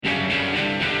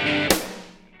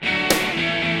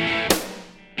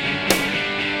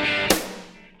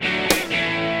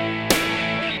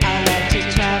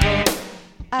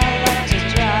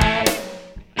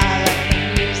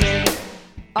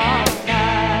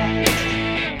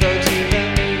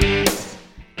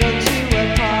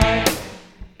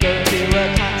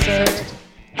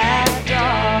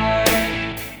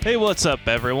What's up,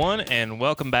 everyone, and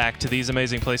welcome back to These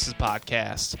Amazing Places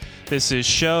podcast. This is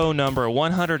show number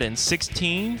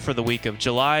 116 for the week of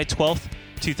July 12th,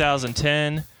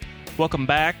 2010. Welcome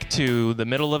back to the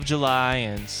middle of July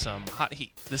and some hot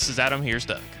heat. This is Adam. Here's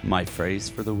Doug. My phrase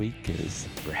for the week is,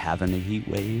 we're having a heat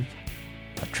wave,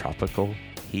 a tropical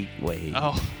heat wave.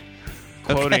 Oh,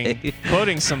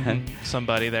 quoting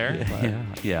somebody there.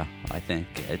 Yeah, I think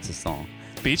it's a song.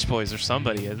 Beach Boys or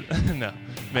somebody. No,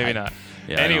 maybe not.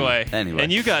 Yeah, anyway,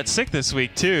 and you got sick this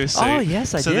week too. So,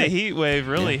 yes, I did. So the heat wave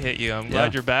really hit you. I'm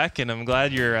glad you're back, and I'm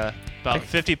glad you're about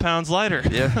 50 pounds lighter.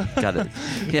 Yeah, got it.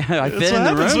 Yeah, I've That's been in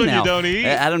the room when now. You don't eat.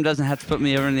 Adam doesn't have to put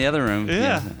me over in the other room.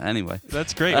 Yeah. Anyway,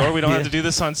 that's great. Or we don't have to do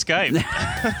this on Skype.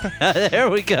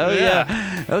 There we go.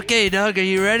 Yeah. Okay, Doug, are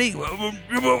you ready? Wait.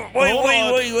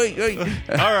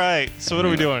 All right. So what are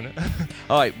we doing?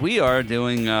 All right, we are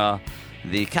doing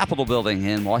the Capitol building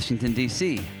in Washington,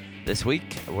 D.C. This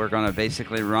week, we're going to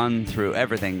basically run through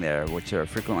everything there, which are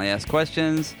frequently asked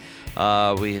questions.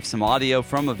 We have some audio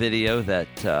from a video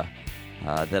that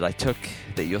I took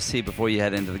that you'll see before you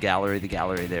head into the gallery. The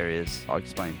gallery there is, I'll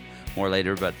explain more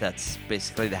later, but that's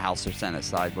basically the House or Senate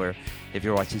side, where if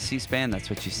you're watching C-SPAN,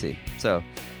 that's what you see. So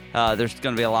there's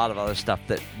going to be a lot of other stuff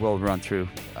that we'll run through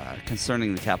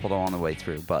concerning the Capitol on the way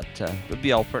through, but it'll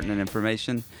be all pertinent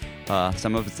information.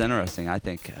 Some of it's interesting, I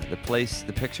think.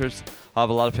 The pictures, I'll have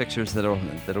a lot of pictures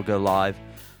that'll go live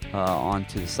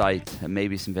onto the site, and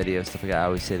maybe some video stuff. I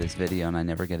always say this video, and I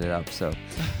never get it up. So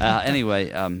anyway,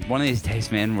 one of these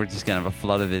days, man, we're just going to have a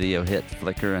flood of video hit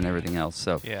Flickr and everything else.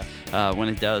 So when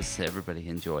it does, everybody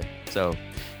enjoy. So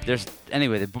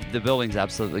the building's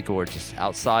absolutely gorgeous.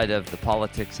 Outside of the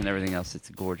politics and everything else, it's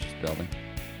a gorgeous building.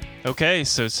 Okay,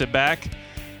 so sit back,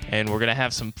 and we're going to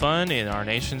have some fun in our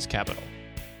nation's capital.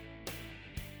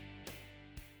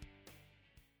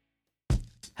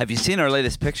 Have you seen our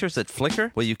latest pictures at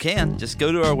Flickr? Well, you can. Just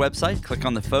go to our website, click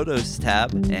on the Photos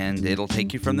tab, and it'll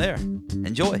take you from there.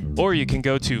 Enjoy. Or you can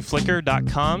go to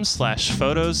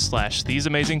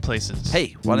flickr.com/photos/theseamazingplaces.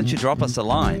 Hey, why don't you drop us a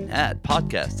line at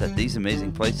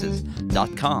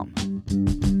podcast@theseamazingplaces.com.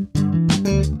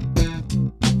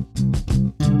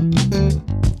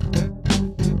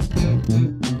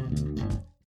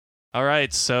 All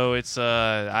right, so it's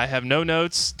I have no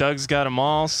notes. Doug's got them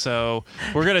all, so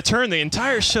we're going to turn the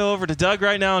entire show over to Doug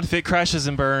right now, and if it crashes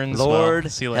and burns,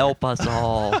 Lord, see you later. help us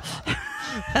all. All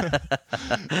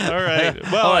right.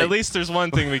 Well, at least there's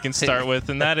one thing we can start with,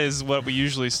 and that is what we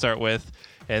usually start with,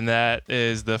 and that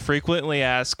is the frequently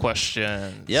asked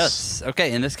questions. Yes.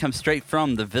 Okay, and this comes straight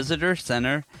from the Visitor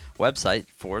Center website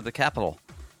for the Capitol.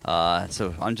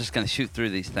 So I'm just going to shoot through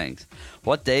these things.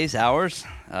 What days, hours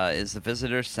is the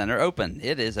Visitor Center open?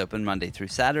 It is open Monday through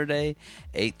Saturday,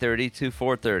 8:30 to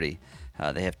 4:30.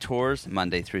 They have tours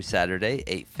Monday through Saturday,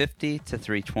 8:50 to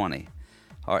 3:20.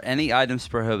 Are any items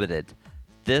prohibited?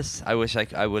 This I wish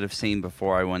I would have seen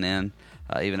before I went in.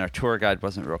 Even our tour guide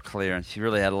wasn't real clear, and she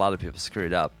really had a lot of people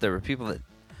screwed up. There were people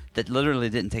that literally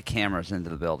didn't take cameras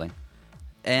into the building.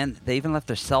 And they even left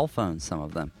their cell phones, some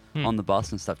of them, on the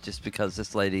bus and stuff, just because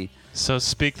this lady... So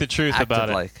speak the truth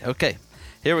about it. Okay,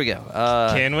 here we go.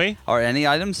 Can we? Are any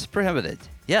items prohibited?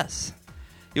 Yes.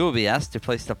 You will be asked to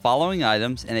place the following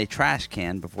items in a trash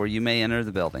can before you may enter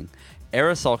the building.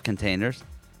 Aerosol containers,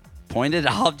 pointed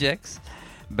objects,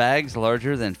 bags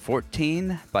larger than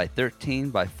 14 by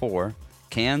 13 by 4,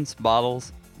 cans,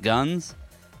 bottles, guns,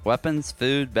 weapons,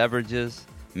 food, beverages,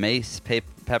 mace,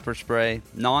 pepper spray,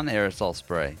 non-aerosol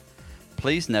spray.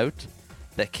 Please note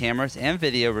that cameras and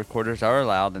video recorders are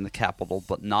allowed in the Capitol,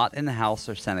 but not in the House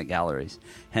or Senate galleries.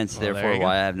 Hence, therefore,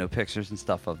 why I have no pictures and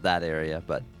stuff of that area.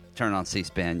 But turn on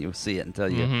C-SPAN, you'll see it until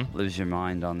you lose your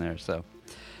mind on there. So,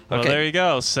 well, there you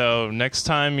go. So next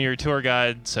time your tour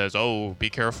guide says, "Oh, be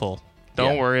careful,"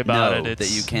 don't worry about it.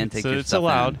 That you can take your it's stuff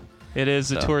allowed. in. It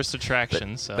is a tourist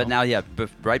attraction. But now,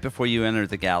 right before you enter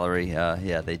the gallery,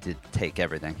 they did take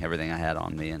everything I had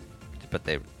on me, but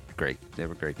they were great. They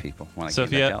were great people when I came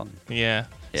back out. Yeah.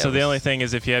 So the only thing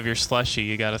is, if you have your slushie,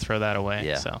 you got to throw that away.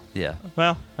 Yeah. So. Yeah.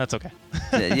 Well, that's okay.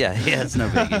 It's no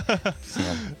biggie.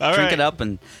 All drink right. it up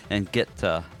and get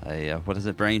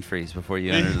brain freeze before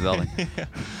you enter the building.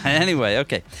 Anyway,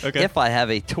 okay. If I have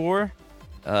a tour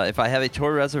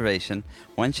reservation,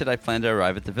 when should I plan to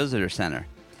arrive at the Visitor Center?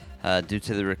 Due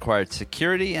to the required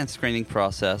security and screening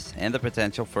process and the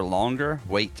potential for longer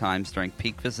wait times during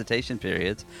peak visitation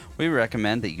periods, we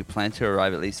recommend that you plan to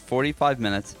arrive at least 45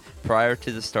 minutes prior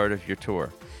to the start of your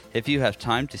tour. If you have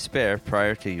time to spare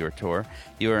prior to your tour,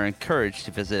 you are encouraged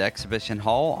to visit Exhibition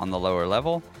Hall on the lower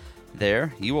level.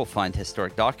 There, you will find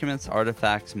historic documents,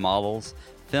 artifacts, models,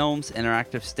 films,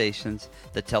 interactive stations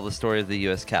that tell the story of the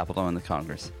U.S. Capitol and the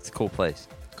Congress. It's a cool place.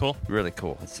 Cool. Really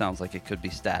cool. It sounds like it could be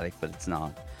static, but it's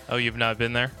not. Oh, you've not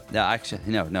been there? No, actually,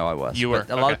 no, I was. You were.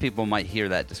 But a lot of people might hear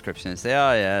that description and say,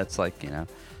 "Oh, yeah, it's like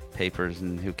papers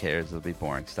and who cares? It'll be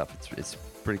boring stuff." It's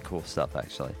pretty cool stuff,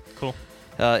 actually. Cool.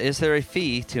 Is there a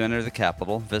fee to enter the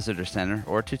Capitol Visitor Center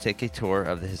or to take a tour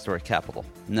of the historic Capitol?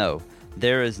 No,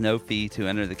 there is no fee to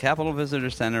enter the Capitol Visitor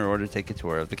Center or to take a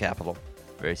tour of the Capitol.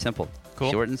 Very simple.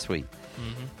 Cool. Short and sweet.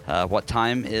 What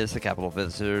time is the Capitol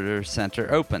Visitor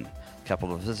Center open?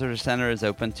 Capitol Visitor Center is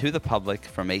open to the public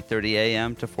from 8:30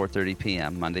 a.m. to 4:30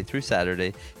 p.m. Monday through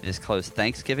Saturday. It is closed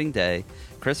Thanksgiving Day,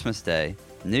 Christmas Day,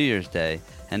 New Year's Day,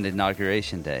 and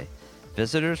Inauguration Day.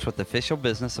 Visitors with official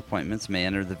business appointments may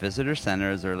enter the Visitor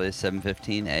Center as early as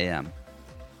 7:15 a.m.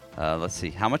 Let's see.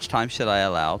 How much time should I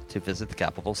allow to visit the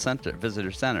Capitol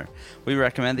Visitor Center? We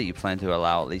recommend that you plan to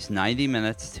allow at least 90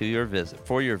 minutes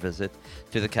for your visit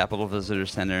to the Capitol Visitor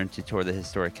Center and to tour the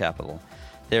historic Capitol.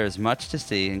 There is much to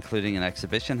see, including an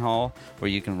exhibition hall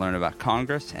where you can learn about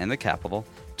Congress and the Capitol,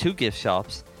 2 gift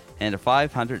shops, and a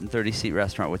 530-seat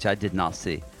restaurant, which I did not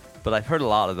see. But I've heard a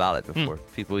lot about it before.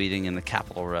 People eating in the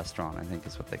Capitol restaurant, I think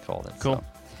is what they called it. Cool.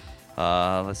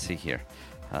 So, let's see here.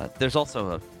 There's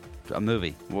also a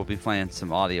movie. We'll be playing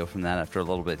some audio from that after a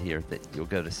little bit here that you'll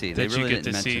go to see. They really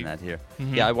didn't mention that here.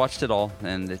 Yeah, I watched it all,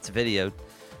 and it's videoed.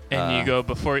 And you go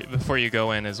before you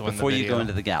go in is when before the you video. go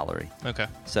into the gallery. Okay.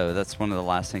 So that's one of the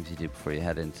last things you do before you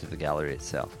head into the gallery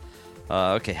itself.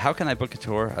 Okay, how can I book a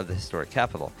tour of the historic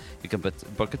Capitol? You can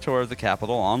book a tour of the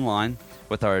Capitol online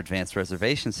with our advanced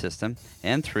reservation system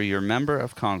and through your member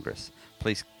of Congress.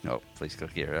 Please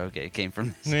click here. Okay, it came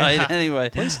from the site anyway.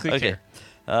 Please click here.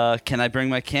 Can I bring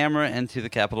my camera into the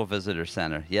Capitol Visitor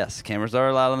Center? Yes, cameras are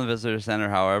allowed in the Visitor Center.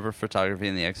 However, photography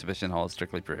in the exhibition hall is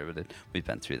strictly prohibited. We've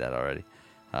been through that already.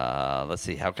 Let's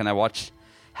see. How can I watch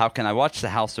the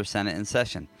House or Senate in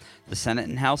session? The Senate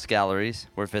and House galleries,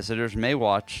 where visitors may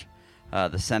watch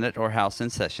the Senate or House in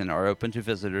session, are open to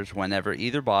visitors whenever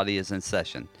either body is in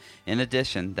session. In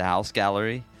addition, the House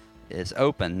gallery is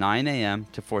open 9 a.m.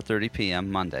 to 4:30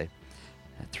 p.m. Monday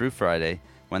through Friday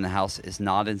when the House is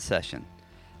not in session.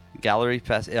 Gallery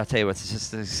pass. I'll tell you what's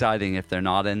just exciting if they're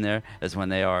not in there is when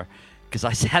they are. Because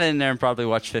I sat in there and probably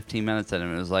watched 15 minutes of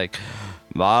them. It was like,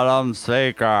 Madam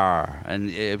Speaker. And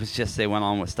it was just, they went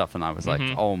on with stuff, and I was like,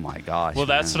 oh my gosh. Well,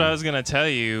 that's what I was going to tell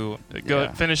you. Go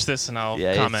finish this, and I'll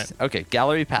comment. Okay,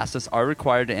 gallery passes are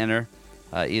required to enter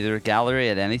either gallery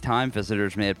at any time.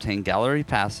 Visitors may obtain gallery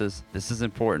passes, this is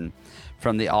important,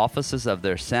 from the offices of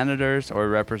their senators or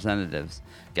representatives.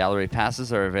 Gallery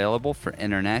passes are available for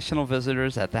international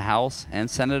visitors at the House and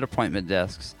Senate appointment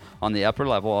desks on the upper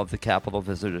level of the Capitol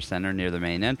Visitor Center near the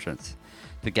main entrance.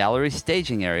 The gallery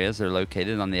staging areas are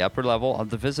located on the upper level of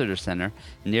the Visitor Center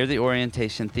near the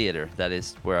Orientation Theater. That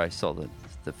is where I saw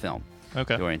the film.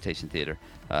 Okay. The Orientation Theater.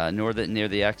 Near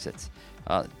the exits.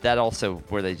 That also,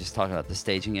 where they just talk about the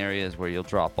staging area, is where you'll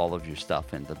drop all of your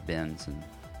stuff into bins and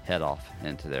head off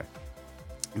into there.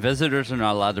 Visitors are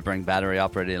not allowed to bring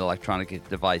battery-operated electronic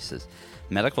devices.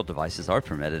 Medical devices are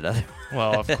permitted.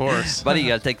 Well, of course. Buddy, you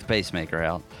got to take the pacemaker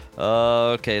out.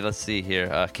 Okay, let's see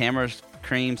here. Cameras,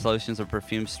 creams, lotions, or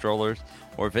perfume strollers,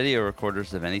 or video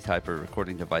recorders of any type of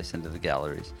recording device into the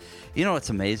galleries. You know what's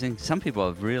amazing? Some people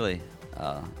have really,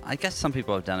 I guess some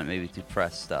people have done it maybe through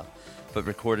press stuff, but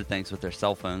recorded things with their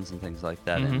cell phones and things like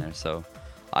that in there. So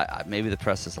maybe the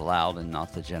press is allowed and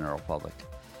not the general public.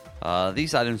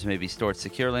 These items may be stored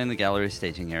securely in the gallery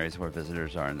staging areas where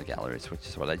visitors are in the galleries, which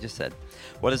is what I just said.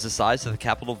 What is the size of the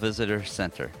Capitol Visitor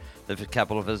Center? The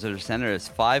Capitol Visitor Center is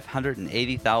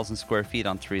 580,000 square feet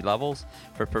on 3 levels.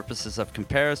 For purposes of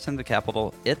comparison, the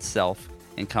Capitol itself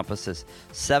encompasses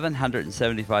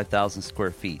 775,000 square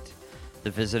feet.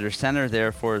 The Visitor Center,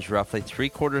 therefore, is roughly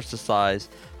 3/4 the size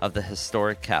of the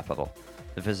historic Capitol.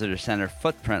 The Visitor Center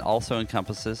footprint also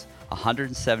encompasses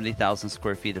 170,000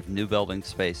 square feet of new building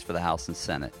space for the House and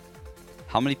Senate.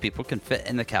 How many people can fit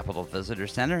in the Capitol Visitor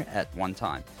Center at one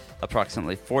time?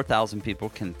 Approximately 4,000 people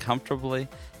can comfortably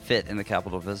fit in the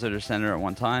Capitol Visitor Center at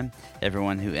one time.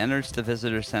 Everyone who enters the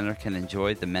Visitor Center can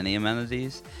enjoy the many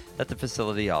amenities that the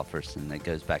facility offers, and it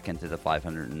goes back into the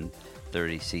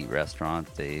 530-seat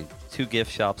restaurant, the 2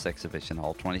 gift shops, exhibition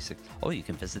hall, 26. Oh, you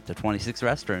can visit the 26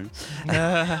 restrooms.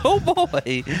 Oh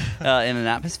boy! In an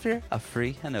atmosphere of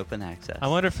free and open access. I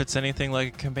wonder if it's anything like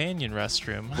a companion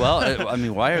restroom. Well, I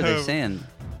mean, why are they saying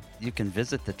you can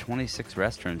visit the 26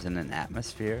 restrooms in an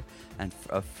atmosphere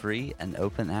of free and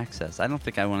open access. I don't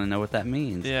think I want to know what that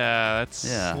means. Yeah, that's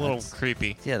a little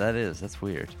creepy. Yeah, that is. That's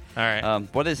weird. All right.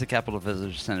 What is the Capitol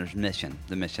Visitor Center's mission?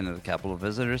 The mission of the Capitol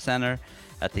Visitor Center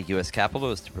at the U.S.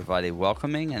 Capitol is to provide a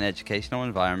welcoming and educational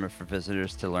environment for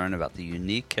visitors to learn about the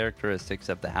unique characteristics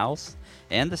of the House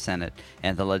and the Senate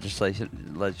and the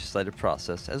legislative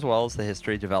process, as well as the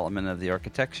history and development of the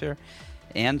architecture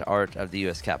and art of the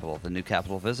U.S. Capitol. The new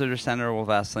Capitol Visitor Center will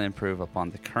vastly improve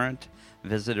upon the current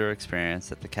visitor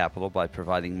experience at the Capitol by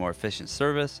providing more efficient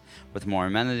service with more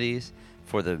amenities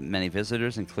for the many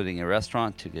visitors, including a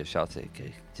restaurant, to give shots. It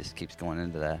just keeps going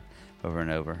into that over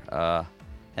and over.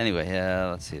 Anyway,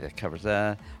 let's see, that covers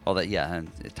that. All that, yeah,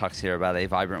 and it talks here about a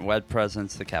vibrant web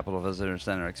presence. The Capitol Visitor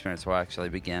Center experience will actually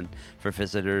begin for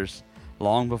visitors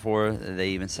long before they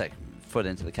even set foot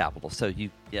into the Capitol. So,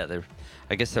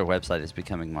 I guess their website is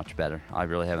becoming much better. I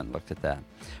really haven't looked at that.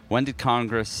 When did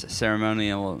Congress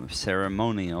ceremonially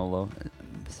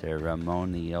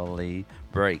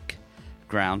break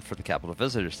ground for the Capitol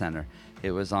Visitor Center?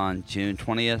 It was on June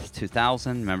 20th,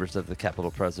 2000. Members of the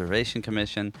Capitol Preservation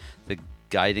Commission, the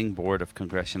guiding board of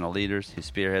congressional leaders who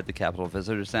spearhead the Capitol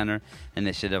Visitor Center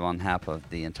initiative on behalf of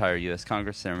the entire U.S.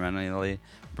 Congress, ceremonially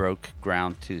broke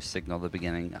ground to signal the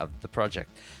beginning of the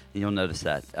project. And you'll notice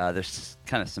that there's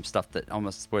kind of some stuff that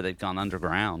almost where they've gone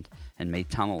underground and made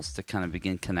tunnels to kind of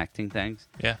begin connecting things.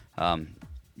 Yeah.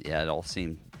 It all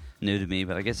seemed new to me,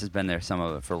 but I guess it's been there, some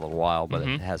of it, for a little while, but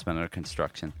it has been under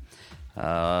construction.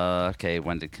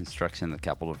 When did construction of the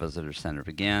Capitol Visitor Center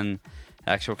begin?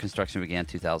 Actual construction began in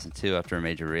 2002 after a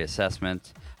major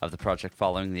reassessment of the project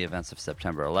following the events of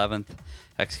September 11th.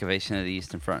 Excavation of the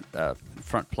Eastern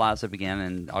Front Plaza began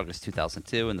in August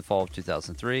 2002. In the fall of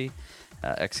 2003,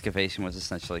 excavation was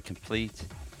essentially complete,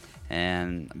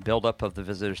 and buildup of the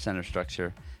Visitor Center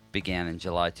structure began in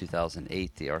July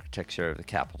 2008. The architecture of the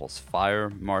Capitol's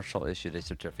fire marshal issued a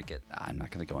certificate. I'm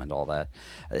not going to go into all that.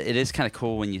 It is kind of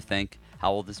cool when you think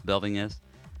how old this building is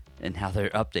and how they're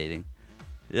updating.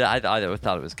 Yeah, I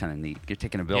thought it was kind of neat. You're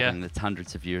taking a building that's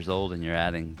hundreds of years old and you're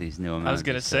adding these new amenities. I was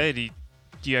going to say, do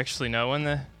you actually know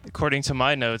when according to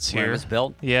my notes here. When it was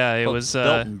built? Yeah, it was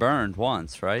built and burned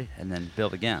once, right? And then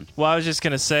built again. Well, I was just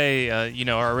going to say,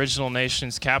 our original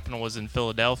nation's capital was in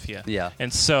Philadelphia. Yeah.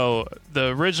 And so the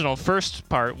original first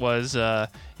part was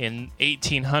in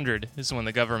 1800 is when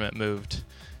the government moved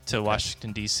to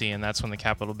Washington, D.C., and that's when the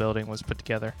Capitol building was put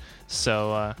together.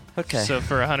 So, so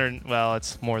for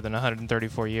it's more than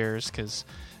 134 years,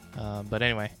 but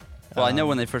anyway. Well, I know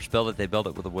when they first built it, they built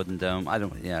it with a wooden dome.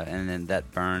 And then that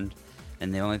burned,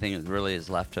 and the only thing that really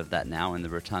is left of that now in the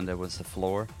rotunda was the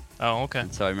floor. Oh, okay.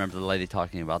 And so I remember the lady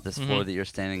talking about this floor that you're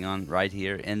standing on right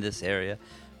here in this area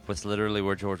was literally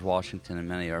where George Washington and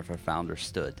many of our founders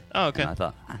stood. Oh, okay. And I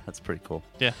thought, that's pretty cool.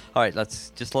 Yeah. All right, let's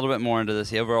just a little bit more into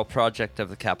this. The overall project of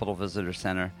the Capitol Visitor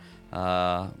Center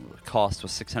cost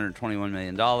was $621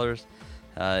 million.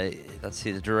 Let's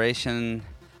see, the duration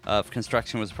of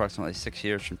construction was approximately 6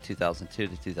 years, from 2002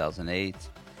 to 2008.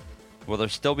 Will there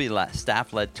still be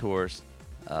staff-led tours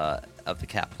of the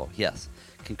Capitol? Yes.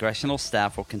 Congressional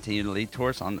staff will continue to lead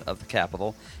tours of the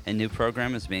Capitol. A new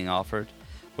program is being offered,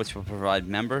 which will provide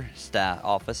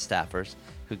office staffers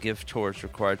who give tours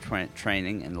required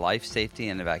training in life safety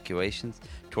and evacuations,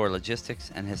 tour logistics,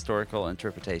 and historical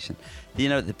interpretation.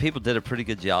 The people did a pretty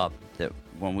good job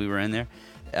when we were in there.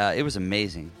 It was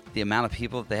amazing, the amount of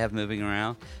people that they have moving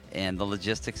around and the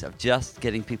logistics of just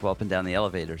getting people up and down the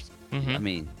elevators. I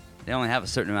mean, they only have a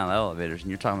certain amount of elevators, and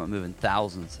you're talking about moving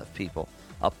thousands of people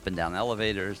up and down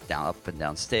elevators, up and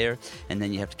down stairs, and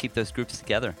then you have to keep those groups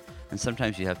together. And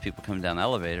sometimes you have people coming down an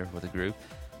elevator with a group,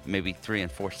 maybe 3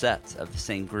 and 4 sets of the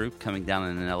same group coming down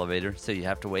in an elevator, so you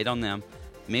have to wait on them.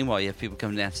 Meanwhile, you have people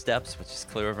coming down steps, which is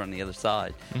clear over on the other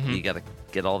side. And you got to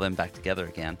get all them back together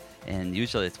again. And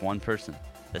usually it's one person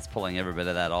that's pulling every bit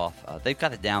of that off. They've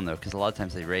got it down, though, because a lot of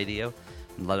times they radio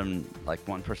and let them, like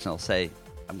one person will say,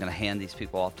 I'm going to hand these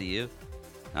people off to you.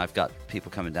 And I've got people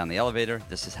coming down the elevator.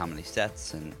 This is how many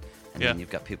sets, and then you've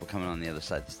got people coming on the other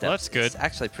side of the steps. Well, that's good. It's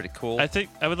actually pretty cool.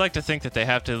 I would like to think that they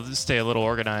have to stay a little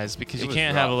organized, because you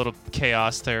can't have a little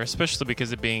chaos there, especially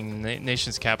because of being the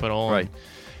nation's capital and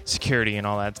security and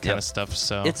all that kind of stuff.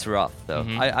 So it's rough, though.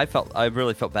 I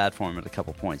really felt bad for him at a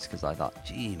couple points, because I thought,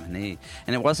 gee, man,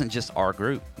 and it wasn't just our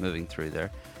group moving through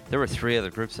there. There were 3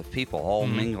 other groups of people all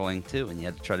mingling too, and you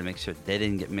had to try to make sure they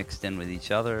didn't get mixed in with each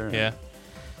other. Yeah.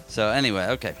 So anyway,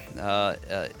 okay,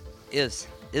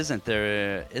 Isn't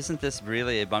this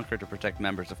really a bunker to protect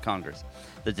members of Congress?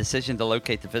 The decision to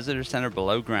locate the visitor center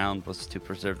below ground was to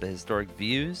preserve the historic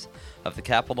views of the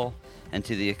Capitol and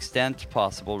to the extent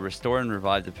possible, restore and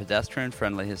revive the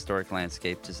pedestrian-friendly historic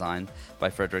landscape designed by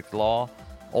Frederick Law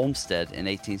Olmsted in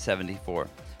 1874.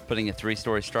 Putting a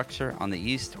 3-story structure on the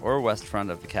east or west front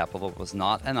of the Capitol was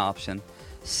not an option.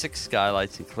 6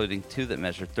 skylights, including 2 that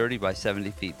measure 30 by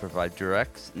 70 feet, provide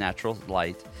direct natural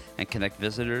light and connect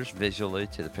visitors visually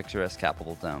to the picturesque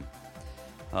Capitol Dome.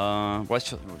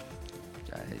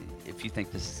 If you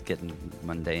think this is getting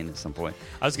mundane at some point.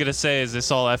 I was going to say, is this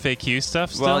all FAQ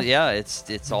stuff still? Well, yeah,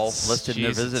 it's all listed in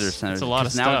the visitor center. It's a lot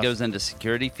of now stuff. It goes into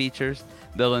security features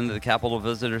built into the Capitol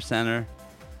Visitor Center.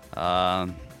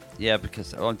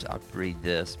 Because I'll read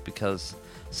this because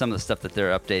some of the stuff that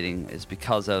they're updating is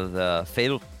because of the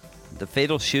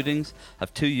fatal shootings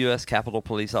of 2 U.S. Capitol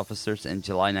Police officers in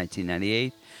July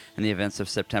 1998, and the events of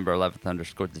September 11th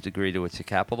underscored the degree to which the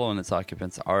Capitol and its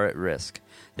occupants are at risk.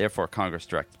 Therefore, Congress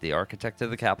directed the architect of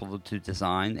the Capitol to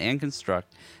design and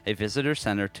construct a visitor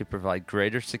center to provide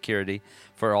greater security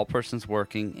for all persons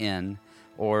working in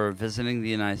or visiting the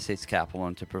United States Capitol,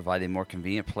 and to provide a more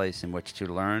convenient place in which to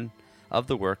learn of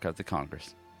the work of the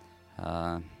Congress.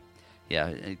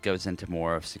 It goes into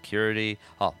more of security.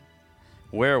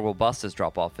 Where will buses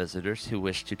drop off visitors who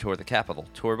wish to tour the Capitol?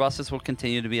 Tour buses will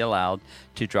continue to be allowed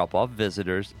to drop off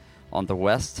visitors on the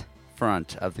west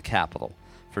front of the Capitol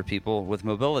for people with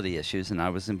mobility issues, and I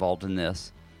was involved in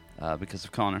this because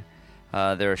of Connor.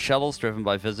 There are shuttles driven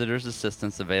by visitors'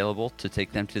 assistants available to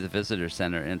take them to the visitor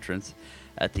center entrance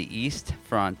at the east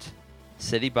front.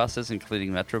 City buses,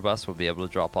 including Metrobus, will be able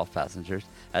to drop off passengers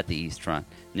at the east front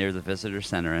near the visitor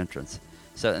center entrance.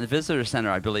 So in the visitor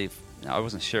center, I believe, I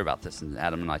wasn't sure about this, and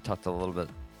Adam and I talked a little bit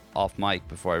off mic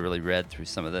before I really read through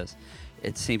some of this.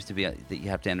 It seems to be that you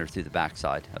have to enter through the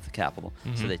backside of the Capitol,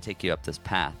 so they take you up this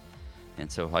path.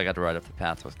 And so I got to ride up the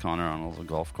path with Connor on a little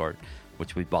golf cart,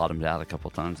 which we bottomed out a couple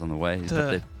times on the way.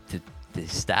 But the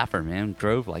staffer, man,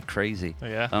 drove like crazy. Oh,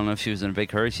 yeah? I don't know if she was in a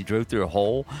big hurry. She drove through a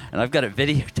hole, and I've got it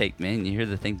videotaped, man. You hear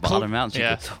the thing bottom out, and she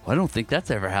goes, I don't think that's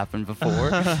ever happened before.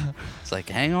 It's like,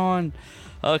 hang on.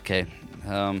 Okay.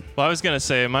 Well, I was going to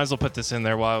say, I might as well put this in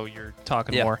there while you're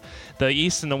talking more. The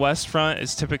east and the west front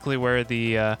is typically where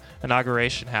the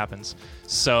inauguration happens.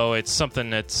 So it's something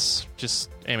that's just,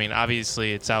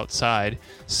 obviously it's outside.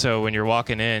 So when you're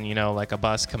walking in, like a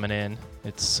bus coming in,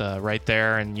 it's right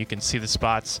there and you can see the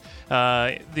spots.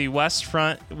 The west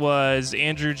front was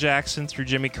Andrew Jackson through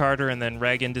Jimmy Carter, and then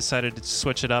Reagan decided to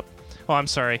switch it up. Oh, I'm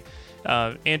sorry.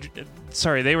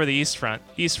 They were the east front.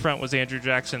 East front was Andrew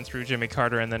Jackson through Jimmy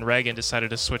Carter, and then Reagan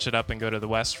decided to switch it up and go to the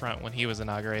west front when he was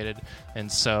inaugurated.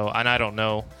 And I don't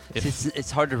know if it's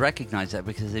hard to recognize that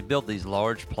because they build these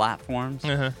large platforms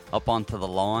up onto the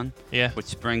lawn,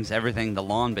 which brings the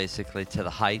lawn basically to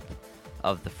the height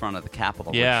of the front of the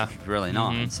Capitol, which is really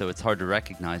not. And so it's hard to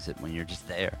recognize it when you're just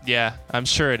there. Yeah, I'm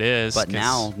sure it is. But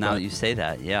now that you say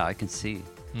that, I can see.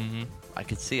 I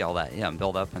could see all that, and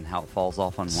build up and how it falls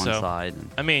off on one side.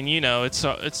 And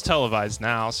it's televised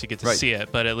now, so you get to see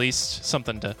it, but at least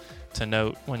something to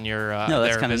note when you're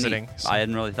there visiting. So. I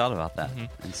hadn't really thought about that,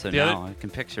 and so now I can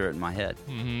picture it in my head.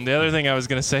 The other thing I was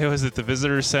going to say was that the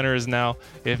visitor center is now,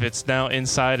 if it's now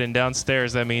inside and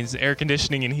downstairs, that means air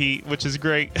conditioning and heat, which is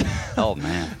great. Oh,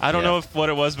 man. I don't know what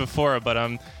it was before,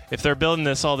 but if they're building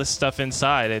all this stuff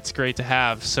inside, it's great to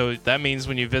have. So that means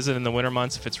when you visit in the winter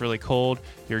months, if it's really cold,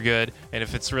 you're good. And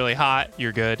if it's really hot,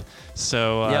 you're good.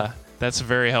 So that's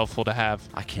very helpful to have.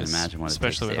 I can't imagine what it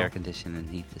takes to air condition and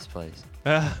heat this place.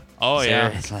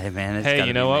 Seriously, man. It's hey,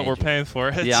 you know what? We're paying for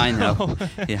it. Yeah, I know.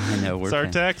 I know. It's our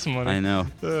tax money. I know.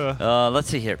 Let's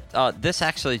see here. This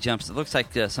actually jumps. It looks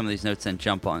like some of these notes then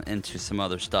jump on into some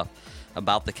other stuff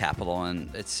about the Capitol,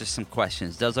 and it's just some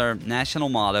questions. Does our national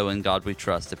motto, "In God We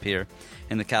Trust," appear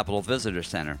in the Capitol Visitor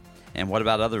Center? And what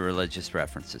about other religious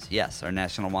references? Yes, our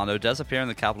national motto does appear in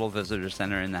the Capitol Visitor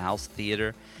Center in the House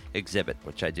Theater exhibit,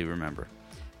 which I do remember.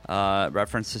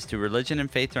 References to religion and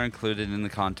faith are included in the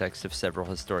context of several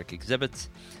historic exhibits.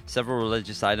 Several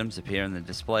religious items appear in the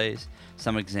displays.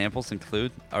 Some examples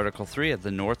include Article 3 of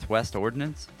the Northwest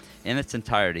Ordinance in its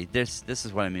entirety. This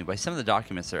is what I mean by some of the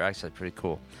documents are actually pretty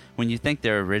cool. When you think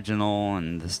they're original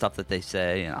and the stuff that they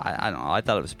say, and I don't know, I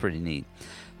thought it was pretty neat.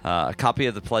 A copy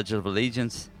of the Pledge of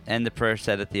Allegiance and the prayer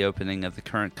said at the opening of the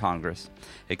current Congress.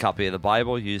 A copy of the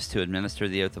Bible used to administer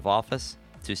the oath of office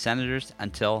to senators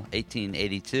until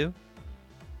 1882.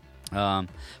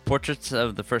 Portraits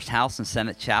of the first House and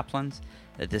Senate chaplains.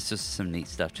 This is some neat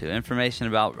stuff, too. Information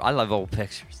about... I love old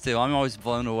pictures, too. I'm always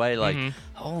blown away, like,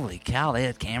 holy cow, they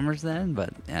had cameras then?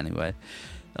 But anyway...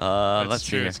 That's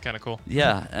true. It's kind of cool.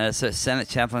 Yeah. So Senate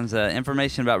chaplains,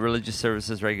 information about religious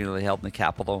services regularly held in the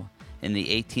Capitol in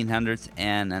the 1800s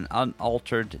and an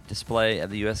unaltered display of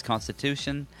the U.S.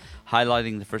 Constitution,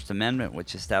 highlighting the First Amendment,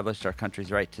 which established our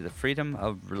country's right to the freedom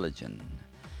of religion.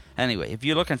 Anyway, if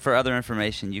you're looking for other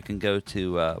information, you can go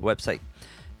to website.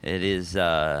 It is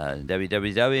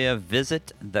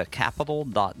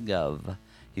www.visitthecapitol.gov.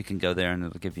 You can go there and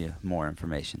it'll give you more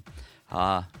information.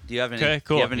 Do you have any? Okay,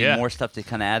 cool. Do you have any more stuff to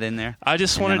kind of add in there? I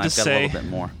just And wanted then to I've got say a little bit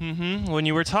more. When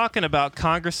you were talking about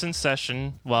Congress in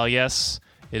session, well, yes,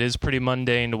 it is pretty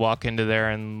mundane to walk into there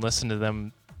and listen to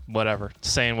them,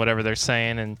 saying whatever they're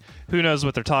saying, and who knows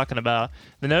what they're talking about.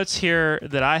 The notes here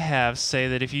that I have say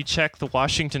that if you check the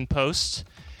Washington Post,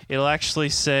 it'll actually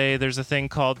say there's a thing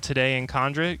called Today in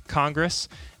Congress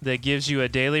that gives you a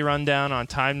daily rundown on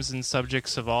times and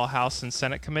subjects of all House and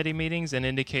Senate committee meetings and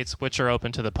indicates which are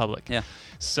open to the public. Yeah.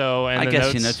 So, and I the guess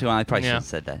notes, you know too. I probably should have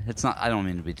said that. It's not. I don't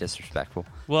mean to be disrespectful.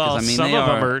 Well, 'Cause, I mean, some of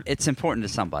them are. It's important to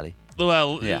somebody.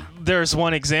 Well, Yeah. There's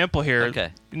one example here.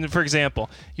 Okay. For example,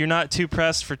 you're not too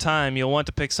pressed for time. You'll want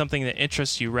to pick something that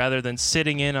interests you rather than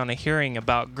sitting in on a hearing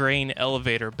about grain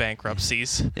elevator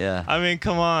bankruptcies. Yeah. I mean,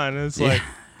 come on. It's like,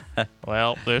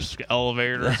 well, this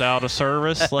elevator's out of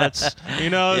service. Let's,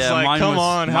 it's like, come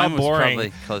on, how mine was boring.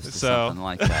 Probably close to something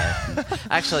like that.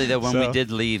 Actually, though, when we So-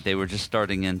 did leave, they were just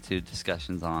starting into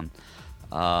discussions on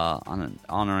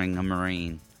honoring a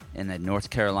Marine in North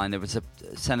Carolina. There was a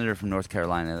senator from North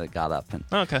Carolina that got up and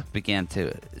Okay. began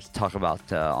to talk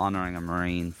about honoring a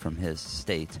Marine from his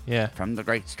state. Yeah. From the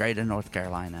great state of North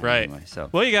Carolina. Right. Anyway, so.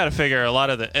 Well, you got to figure a lot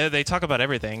of they talk about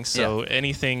everything. So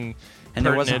anything. And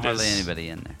there wasn't pertinent hardly is- anybody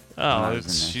in there. when Oh, I was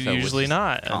it's in there, so it was usually just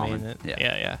not. common. I mean, Yeah.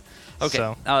 yeah. Okay.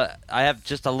 So, I have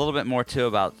just a little bit more, too,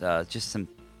 about just some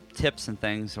tips and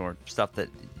things or stuff that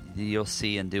you'll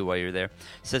see and do while you're there. It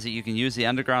says that you can use the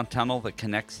underground tunnel that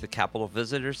connects the Capitol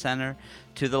Visitor Center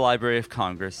to the Library of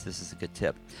Congress. This is a good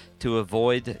tip. To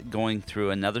avoid going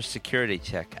through another security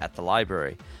check at the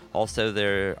library. Also,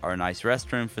 there are nice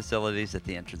restroom facilities at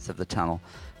the entrance of the tunnel.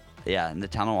 Yeah, in the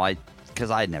tunnel,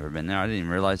 because I had never been there. I didn't even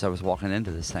realize I was walking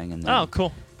into this thing. And oh,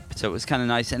 cool. so it was kind of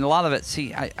nice. And a lot of it,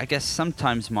 I guess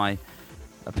sometimes my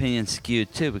opinion's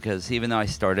skewed too, because even though I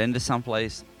start into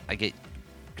someplace, I get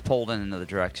pulled in another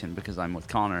direction because I'm with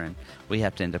Connor, and we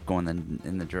have to end up going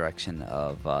in the direction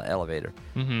of elevator,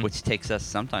 which takes us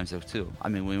sometimes too. I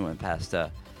mean, we went past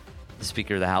the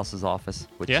Speaker of the House's office,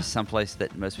 which is someplace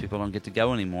that most people don't get to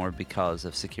go anymore because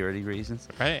of security reasons.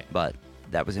 Right. But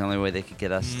that was the only way they could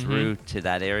get us through to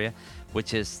that area,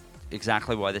 which is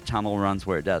exactly why the tunnel runs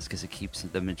where it does, because it keeps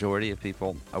the majority of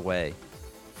people away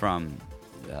from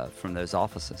those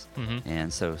offices.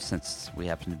 And so since we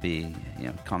happen to be,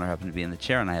 Connor happened to be in the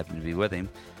chair and I happened to be with him,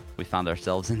 we found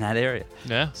ourselves in that area.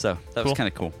 Yeah. So that was kind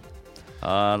of cool.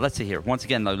 Let's see here. Once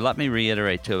again, though, let me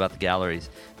reiterate, too, about the galleries.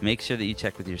 Make sure that you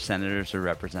check with your senators or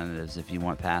representatives if you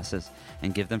want passes,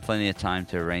 and give them plenty of time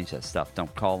to arrange that stuff.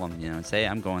 Don't call them, and say,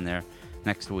 I'm going there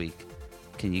next week.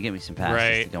 Can you get me some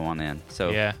passes to go on in?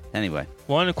 So, anyway.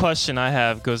 One question I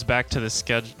have goes back to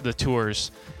the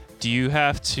tours. Do you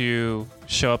have to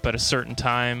show up at a certain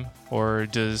time, or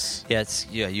does... Yeah,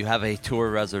 you have a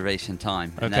tour reservation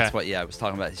time. And that's what, I was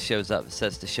talking about. It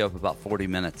says to show up about 40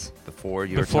 minutes before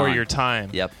your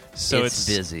time. Yep. So it's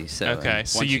busy. So okay,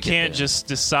 so you can't just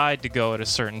decide to go at a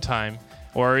certain time,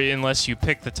 or unless you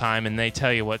pick the time and they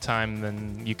tell you what time,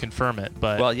 then you confirm it.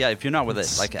 But well, yeah, if you're not with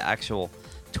it, like an actual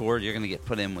tour, you're going to get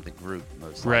put in with a group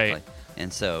most likely. Right.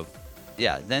 And so,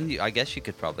 then I guess you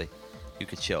could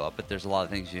show up, but there's a lot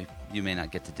of things you may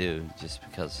not get to do just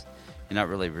because you're not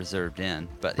really reserved in.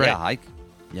 But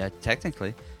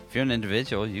technically, if you're an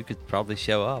individual, you could probably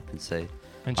show up and say,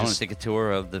 I want to take a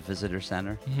tour of the visitor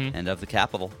center and of the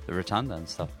Capitol, the rotunda and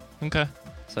stuff. Okay.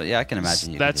 So I can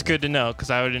imagine that's good to know, because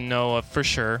I didn't know for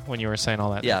sure when you were saying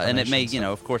all that. Yeah, and it may,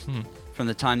 of course, from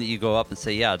the time that you go up and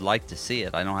say, I'd like to see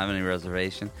it, I don't have any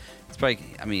reservation. It's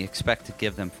probably, expect to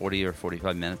give them 40 or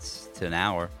 45 minutes to an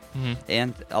hour.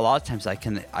 And a lot of times I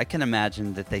can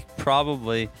imagine that they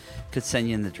probably could send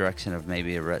you in the direction of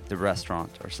maybe the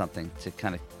restaurant or something to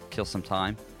kind of kill some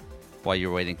time while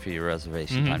you're waiting for your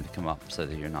reservation time to come up, so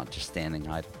that you're not just standing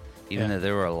idle. Even though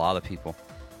there were a lot of people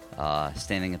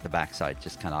standing at the backside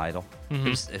just kind of idle. It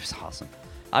was awesome.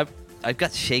 I've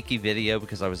got shaky video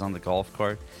because I was on the golf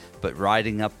cart, but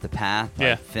riding up the path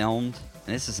I filmed,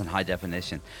 and this is in high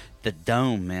definition. The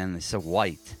dome, man, is so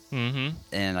white.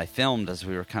 And I filmed as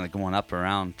we were kind of going up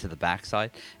around to the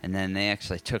backside, and then they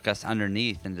actually took us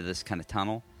underneath into this kind of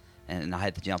tunnel, and I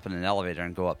had to jump in an elevator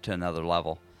and go up to another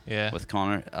level with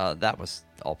Connor. That was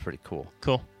all pretty cool.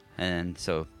 Cool. And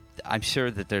so I'm sure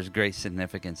that there's great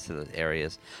significance to the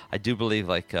areas. I do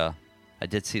believe, I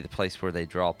did see the place where they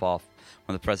drop off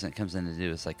when the president comes in to do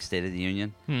his like State of the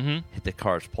Union, the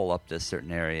cars pull up to a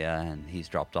certain area, and he's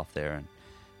dropped off there. And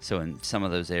so in some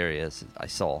of those areas, I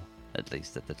saw at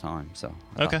least at the time. So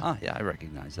I thought, yeah, I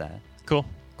recognize that. Cool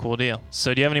deal.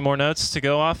 So do you have any more notes to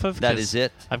go off of? That is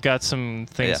it. I've got some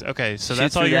things. Yeah. Okay, so Shoot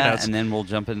that's all your notes. And then we'll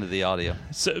jump into the audio.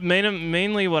 So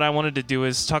mainly what I wanted to do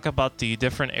is talk about the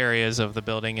different areas of the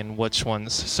building and which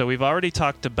ones. So we've already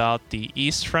talked about the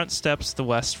east front steps, the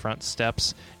west front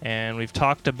steps, and we've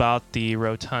talked about the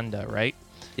rotunda, right?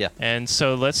 Yeah. And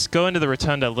so let's go into the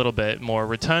rotunda a little bit more.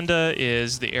 Rotunda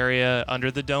is the area under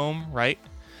the dome, right?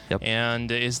 Yep.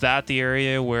 And is that the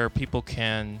area where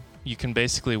you can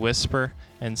basically whisper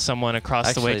and someone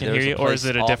across the way can hear you, or is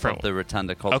it a different one? The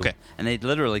rotunda called and they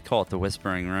literally call it the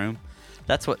Whispering Room.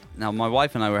 That's what. Now, my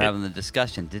wife and I were having the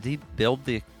discussion. Did he build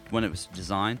when it was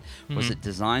designed? Was it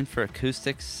designed for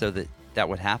acoustics so that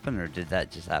would happen, or did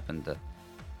that just happen to?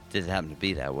 Did it happen to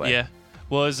be that way? Yeah.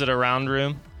 Well, is it a round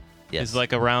room? Yes. Is it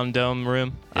like a round dome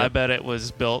room? Yep. I bet it was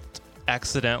built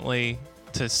accidentally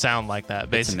to sound like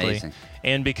that, basically. It's amazing.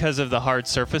 And because of the hard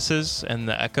surfaces and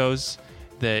the echoes,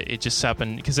 that it just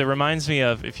happened, because it reminds me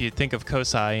of, if you think of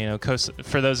COSI,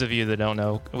 for those of you that don't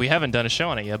know, we haven't done a show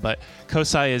on it yet, but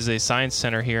COSI is a science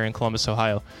center here in Columbus,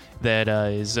 Ohio, that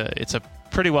it's a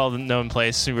pretty well-known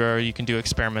place where you can do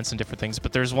experiments and different things,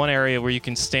 but there's one area where you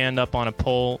can stand up on a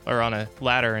pole or on a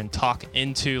ladder and talk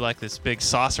into like this big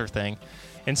saucer thing,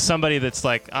 and somebody that's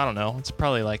like, I don't know, it's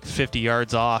probably like 50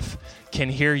 yards off, can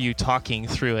hear you talking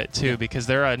through it too, because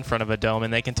they're in front of a dome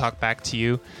and they can talk back to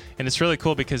you. And it's really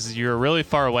cool because you're really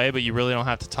far away, but you really don't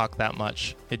have to talk that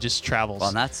much. It just travels. Well,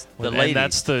 and that's the lady.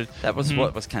 That was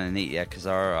what was kind of neat, because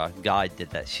our guide did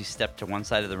that. She stepped to one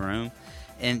side of the room,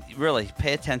 and really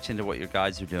pay attention to what your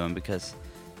guides are doing, because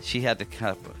she had to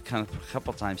kind of a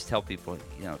couple times tell people, if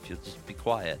you'll just be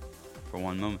quiet for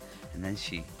one moment. And then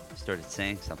she started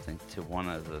saying something to one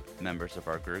of the members of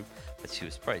our group, but she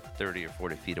was probably 30 or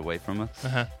 40 feet away from us.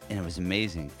 And it was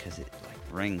amazing because it like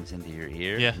rings into your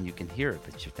ear, and you can hear it,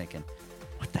 but you're thinking,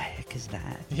 what the heck is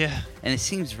that? Yeah. And it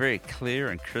seems very clear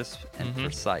and crisp and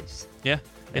precise. Yeah.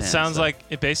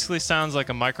 It basically sounds like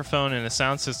a microphone and a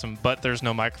sound system, but there's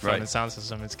no microphone and sound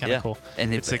system. It's kind of cool.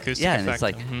 And it's acoustic and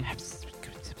effect. It's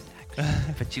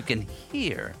like, but you can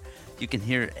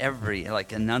hear every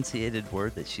like enunciated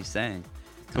word that she's saying.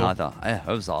 Cool. I thought, it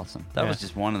was awesome. That was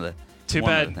just one of the Too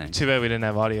bad we didn't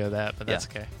have audio of that, but that's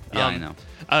okay. Yeah, I know.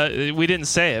 We didn't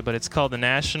say it, but it's called the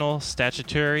National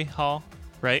Statuary Hall,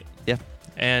 right? Yeah.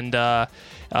 And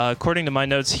according to my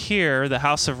notes here, the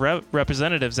House of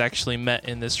Representatives actually met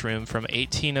in this room from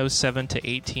 1807 to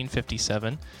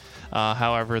 1857.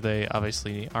 However, they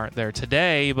obviously aren't there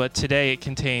today, but today it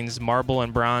contains marble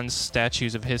and bronze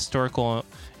statues of historical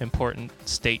important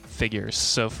state figures.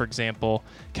 So, for example,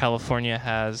 California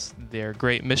has their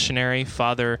great missionary,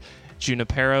 Father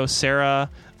Junipero Serra.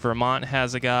 Vermont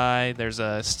has a guy. There's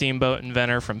a steamboat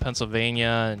inventor from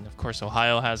Pennsylvania. And, of course,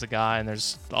 Ohio has a guy. And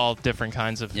there's all different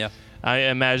kinds of... Yeah. I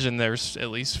imagine there's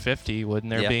at least 50, wouldn't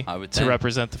there be? I would to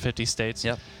represent the 50 states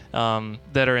that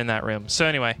are in that room. So,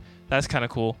 anyway, that's kind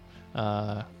of cool.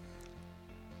 Some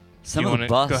of the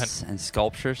busts and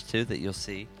sculptures, too, that you'll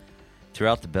see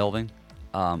throughout the building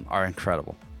are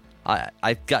incredible.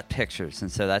 I've got pictures,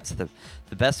 and so that's the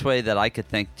best way that I could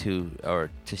think to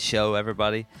show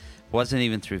everybody wasn't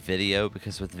even through video,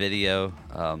 because with video,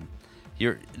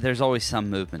 there's always some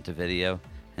movement to video,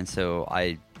 and so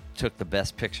I took the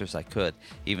best pictures I could,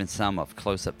 even some of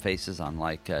close-up faces on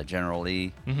like General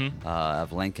Lee,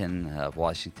 of Lincoln, of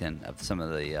Washington, of some of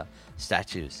the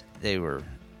statues. They were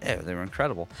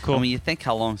incredible. Cool. I mean, you think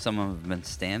how long some of them have been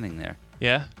standing there.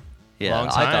 Yeah. Yeah, long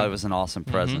time. I thought it was an awesome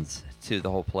presence to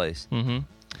the whole place.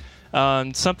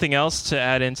 Something else to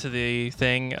add into the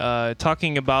thing,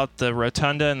 talking about the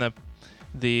rotunda and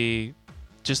the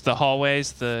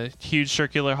hallways, the huge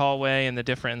circular hallway and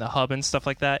the hub and stuff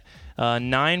like that.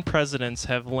 9 presidents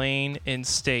have lain in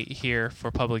state here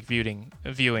for public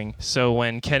viewing. So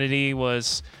when Kennedy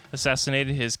was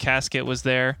assassinated, his casket was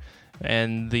there,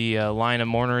 and the line of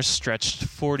mourners stretched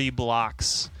 40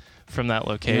 blocks from that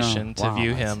location to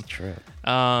view him.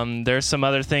 There's some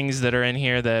other things that are in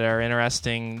here that are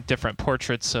interesting, different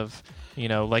portraits of,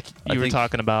 like you were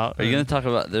talking about. Are you going to talk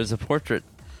about, there's a portrait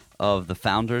of the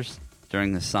founders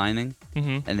during the signing,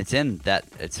 and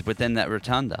it's within that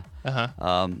rotunda.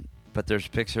 But there's a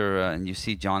picture, and you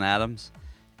see John Adams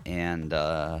and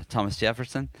Thomas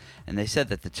Jefferson, and they said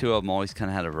that the two of them always kind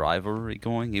of had a rivalry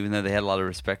going, even though they had a lot of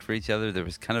respect for each other. There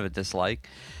was kind of a dislike.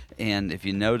 And if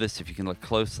you notice, if you can look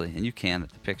closely, and you can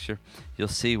at the picture, you'll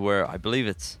see where I believe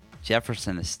it's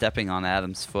Jefferson is stepping on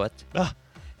Adams' foot,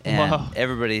 and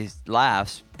everybody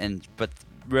laughs. But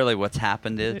really what's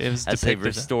happened is as they've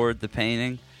restored the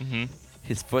painting,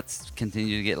 his foot's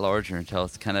continue to get larger until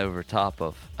it's kind of over top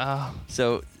of. Oh.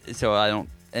 So I don't,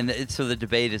 so the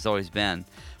debate has always been,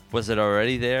 was it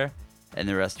already there, and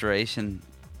the restoration,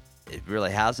 it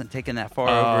really hasn't taken that far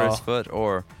over his foot,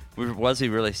 or was he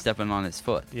really stepping on his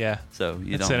foot? Yeah. So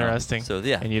you That's don't know. interesting. So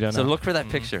yeah. And you don't so know. look for that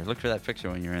picture. Look for that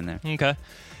picture when you're in there. Okay.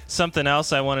 Something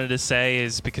else I wanted to say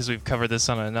is, because we've covered this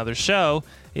on another show,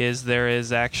 is there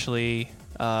is actually,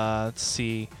 let's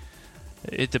see,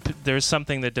 there's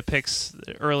something that depicts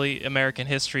early American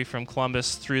history from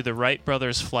Columbus through the Wright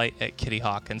brothers' flight at Kitty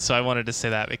Hawk. And so I wanted to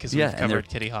say that because we've covered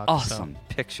Kitty Hawk. Awesome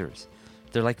pictures.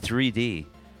 They're like 3D.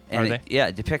 And Are they? Yeah,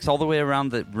 it depicts all the way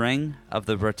around the ring of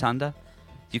the rotunda.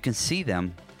 You can see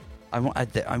them. I want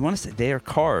to say they are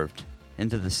carved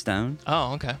into the stone.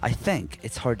 Oh, okay. I think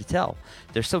it's hard to tell.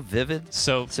 They're so vivid,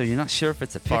 so you're not sure if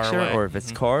it's a picture or if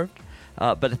it's carved.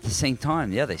 But at the same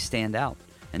time, yeah, they stand out,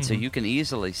 and so you can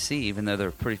easily see, even though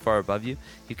they're pretty far above you,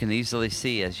 you can easily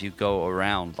see as you go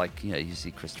around. Like you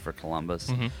see Christopher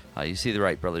Columbus, you see the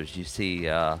Wright brothers, you see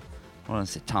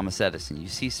Thomas Edison. You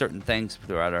see certain things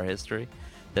throughout our history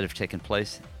that have taken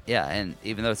place. Yeah, and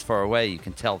even though it's far away, you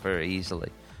can tell very easily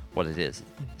what it is.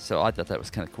 So I thought that was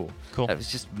kind of cool. Cool. That was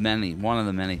just one of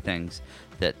the many things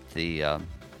that the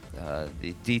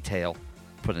detail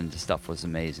put into stuff was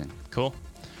amazing. Cool.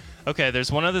 Okay,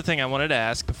 there's one other thing I wanted to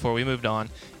ask before we moved on,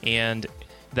 and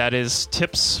that is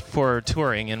tips for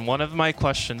touring. And one of my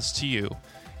questions to you,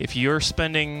 if you're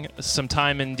spending some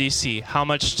time in D.C., how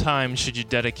much time should you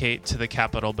dedicate to the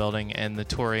Capitol building and the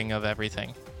touring of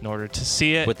everything in order to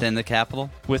see it? Within the Capitol?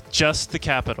 With just the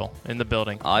Capitol in the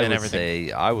building and everything.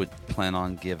 Say I would plan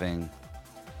on giving,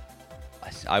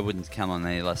 I wouldn't count on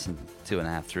any less than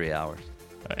 2.5, 3 hours.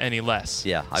 Any less?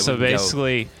 Yeah. So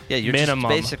basically,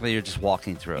 minimum. You're just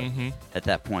walking through it at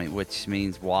that point, which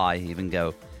means why even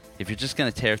go. If you're just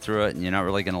going to tear through it and you're not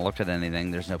really going to look at anything,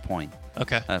 there's no point.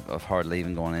 Okay. Of hardly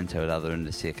even going into it other than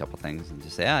to see a couple things and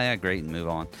just say, oh, yeah, great, and move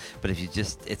on. But if you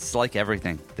it's like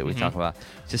everything that we talk about.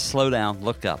 Just slow down,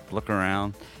 look up, look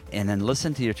around, and then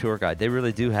listen to your tour guide. They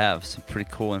really do have some pretty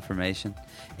cool information.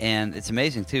 And it's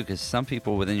amazing, too, because some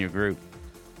people within your group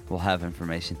will have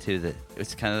information, too, that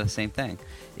it's kind of the same thing.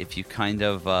 If you kind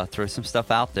of throw some stuff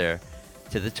out there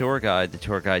to the tour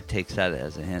guide takes that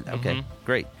as a hint. Okay,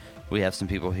 great. We have some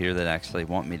people here that actually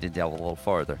want me to delve a little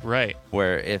farther. Right.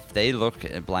 Where if they look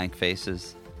at blank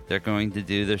faces, they're going to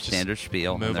do their standard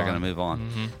spiel and they're going to move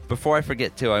on. Before I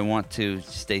forget, too, I want to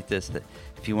state this, that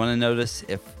if you want to notice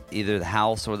if either the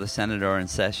House or the Senate are in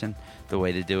session, the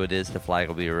way to do it is the flag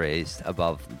will be raised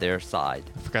above their side.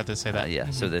 I forgot to say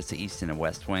that. So there's the east and the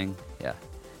west wing. Yeah.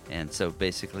 And so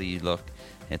basically you look,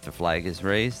 if the flag is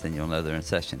raised, then you'll know they're in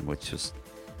session, which was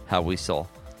how we saw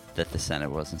that the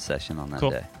Senate was in session on that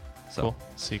day. Cool.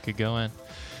 So you could go in.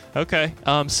 Okay.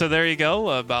 So there you go.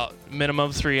 About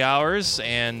minimum 3 hours.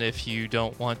 And if you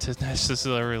don't want to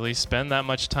necessarily spend that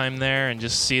much time there and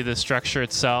just see the structure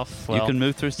itself, well, you can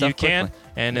move through stuff you can,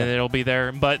 quickly. and it'll be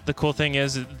there. But the cool thing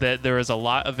is that there is a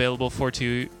lot available for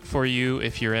you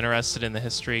if you're interested in the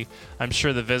history. I'm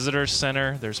sure the Visitor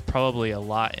Center, there's probably a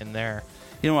lot in there.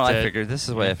 You know what I figured? This is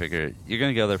the way I figured. You're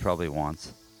going to go there probably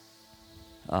once.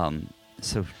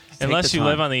 So unless you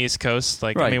live on the East Coast,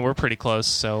 like, right. I mean, we're pretty close.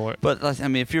 So, but I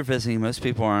mean, if you're visiting, most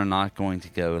people are not going to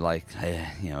go like, hey,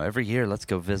 every year let's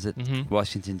go visit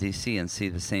Washington D.C. and see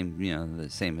the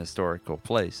same historical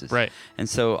places. Right. And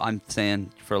so I'm saying,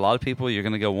 for a lot of people, you're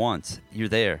going to go once. You're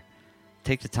there.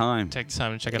 Take the time. Take the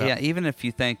time to check it out. Yeah, even if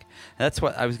you think that's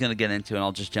what I was going to get into, and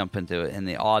I'll just jump into it in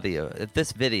the audio. If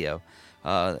this video,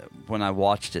 when I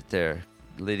watched it there,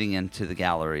 leading into the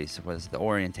galleries, was the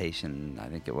orientation. I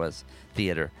think it was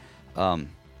theater.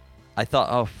 I thought,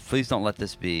 oh, please don't let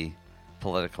this be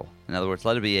political. In other words,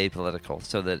 let it be apolitical,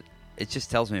 so that it just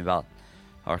tells me about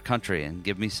our country and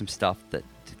give me some stuff that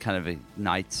kind of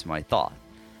ignites my thought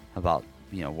about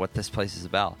what this place is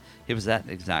about. It was that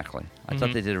exactly. I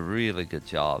thought they did a really good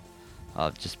job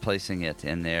of just placing it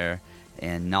in there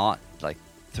and not like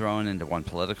thrown into one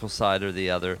political side or the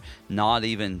other, not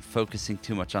even focusing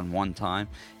too much on one time.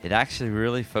 It actually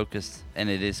really focused, and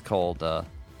it is called Out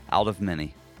of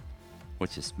Many,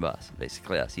 which is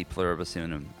basically us, e pluribus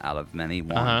unum, out of many,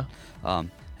 one.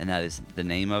 And that is the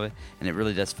name of it. And it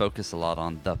really does focus a lot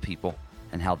on the people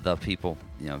and how the people,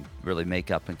 really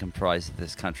make up and comprise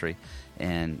this country.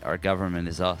 And our government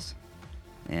is us.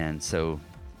 And so,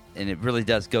 and it really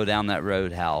does go down that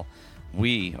road how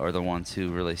we are the ones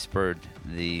who really spurred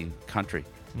the country.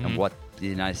 And what the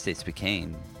United States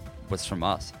became was from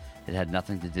us. It had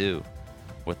nothing to do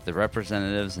with the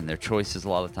representatives and their choices a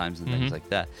lot of times and things like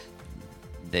that.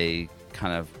 They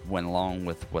kind of went along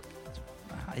with what,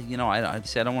 I'd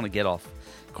say I don't want to get off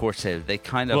course here. They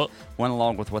kind of went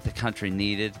along with what the country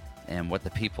needed and what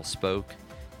the people spoke,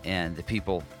 and the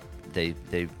people, they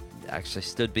actually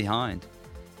stood behind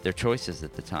their choices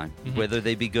at the time, whether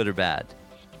they be good or bad.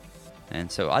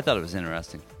 And so I thought it was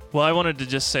interesting. Well, I wanted to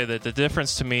just say that the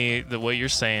difference to me, that what you're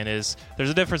saying is there's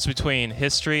a difference between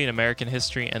history and American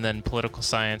history and then political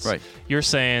science. Right. You're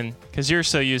saying, because you're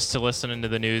so used to listening to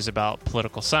the news about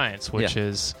political science, which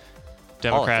is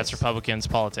Democrats, politics. Republicans,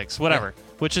 politics, whatever,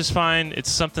 which is fine.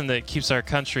 It's something that keeps our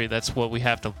country. That's what we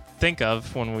have to think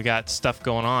of when we got stuff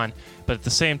going on. But at the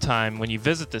same time, when you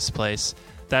visit this place,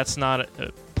 that's not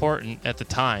important at the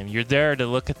time. You're there to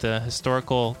look at the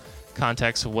historical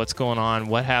context of what's going on,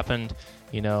 what happened,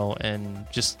 and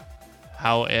just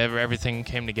how everything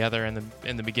came together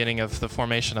in the beginning of the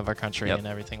formation of our country and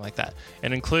everything like that,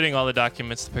 and including all the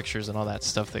documents, the pictures, and all that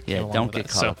stuff that came along don't with get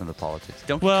it. caught up in the politics.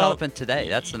 Don't get caught up in today.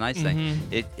 That's the nice thing.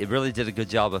 It really did a good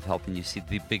job of helping you see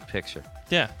the big picture.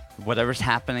 Yeah. Whatever's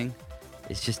happening,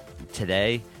 it's just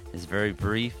today is very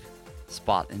brief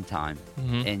spot in time,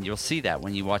 and you'll see that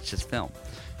when you watch this film.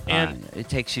 And it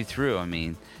takes you through,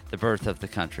 the birth of the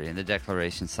country and the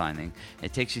Declaration signing.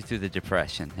 It takes you through the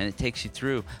Depression, and it takes you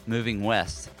through moving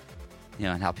west,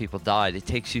 and how people died. It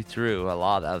takes you through a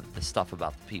lot of the stuff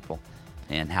about the people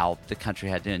and how the country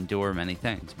had to endure many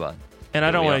things. And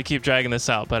I don't want to keep dragging this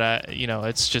out, but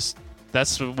it's just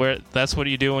that's what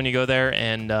you do when you go there,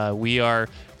 and we are.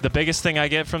 The biggest thing I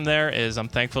get from there is I'm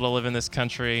thankful to live in this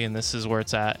country, and this is where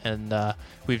it's at. And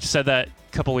we've said that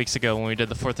a couple weeks ago when we did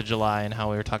the 4th of July and how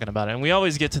we were talking about it. And we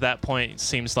always get to that point, it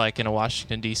seems like, in a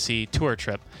Washington, D.C. tour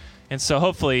trip. And so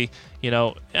hopefully,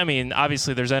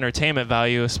 obviously there's entertainment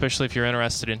value, especially if you're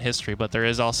interested in history, but there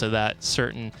is also that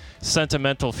certain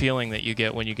sentimental feeling that you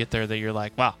get when you get there that you're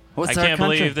like, wow, I can't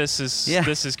believe this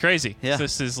is crazy. Yeah.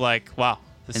 This is like, wow.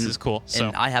 This is cool.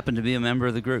 And I happen to be a member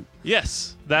of the group.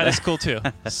 Yes, that is cool too.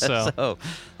 So,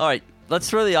 all right, let's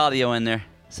throw the audio in there.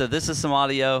 So this is some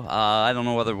audio. I don't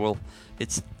know whether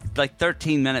it's like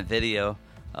 13-minute video.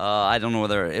 I don't know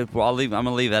whether I'm going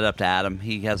to leave that up to Adam.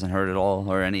 He hasn't heard it all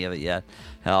or any of it yet.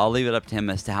 I'll leave it up to him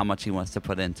as to how much he wants to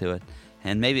put into it.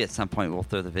 And maybe at some point we'll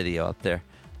throw the video up there,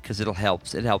 because it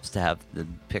helps to have the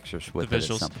pictures with it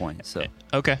at some point. So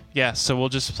okay, yeah. So we'll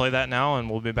just play that now, and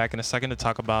we'll be back in a second to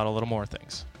talk about a little more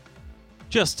things.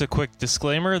 Just a quick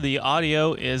disclaimer: the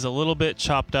audio is a little bit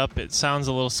chopped up. It sounds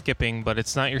a little skipping, but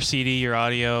it's not your CD, your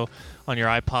audio on your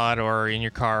iPod or in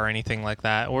your car or anything like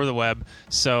that, or the web.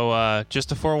 So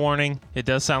just a forewarning: it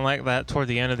does sound like that toward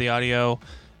the end of the audio.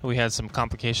 We had some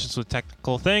complications with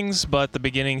technical things, but the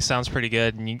beginning sounds pretty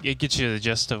good, and it gets you the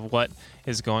gist of what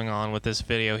is going on with this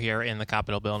video here in the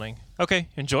Capitol building. Okay,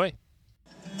 enjoy.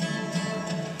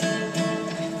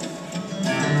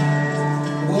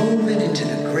 Woven into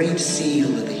the Great Seal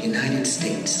of the United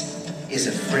States is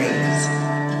a phrase,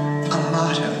 a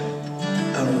motto,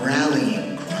 a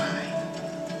rallying cry.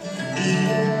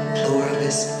 E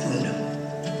pluribus unum.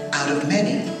 Out of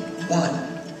many, one.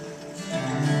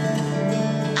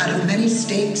 Out of many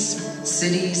states,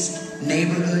 cities,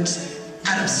 neighborhoods,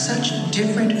 out of such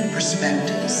different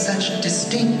perspectives, such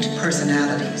distinct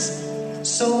personalities,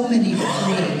 so many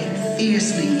free and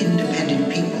fiercely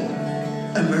independent people,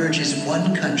 emerges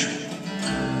one country,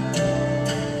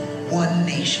 one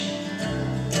nation.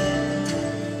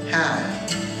 How?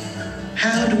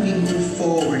 How do we move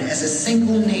forward as a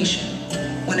single nation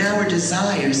when our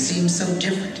desires seem so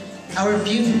different, our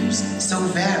views so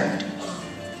varied?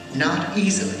 Not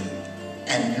easily,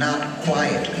 and not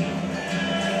quietly.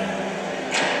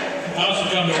 House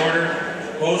will come to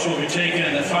order. Votes will be taken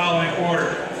in the following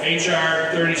order.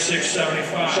 H.R.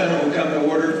 3675. Senate will come to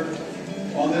order.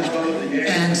 On this vote, the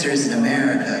Answers in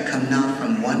America come not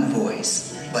from one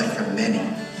voice, but from many.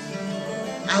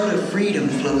 Out of freedom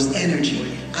flows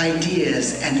energy,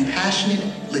 ideas, and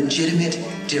passionate, legitimate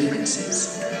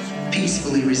differences.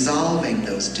 Peacefully resolving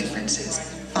those differences,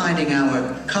 finding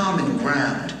our common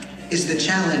ground, is the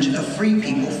challenge a free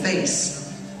people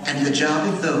face, and the job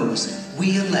of those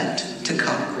we elect to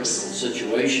Congress.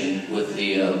 Situation with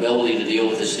the ability to deal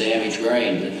with this damaged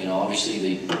grain, that,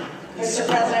 obviously Mr.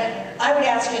 President, I would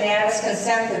ask unanimous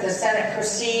consent that the Senate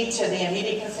proceed to the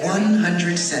immediate consideration.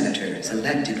 100 senators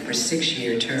elected for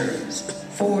 6-year terms.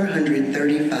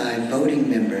 435 voting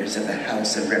members of the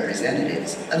House of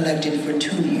Representatives elected for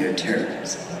 2-year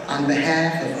terms on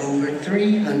behalf of over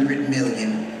 300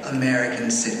 million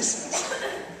American citizens.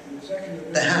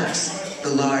 The House, the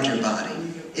larger body,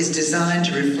 is designed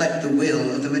to reflect the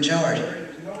will of the majority.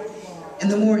 In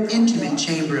the more intimate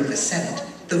chamber of the Senate,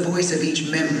 the voice of each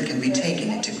member can be taken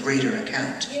into greater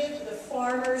account.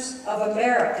 farmers of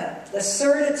America the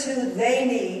certitude they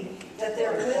need that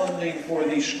there will... Funding for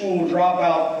the school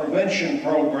dropout prevention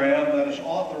program that is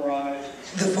authorized.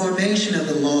 The formation of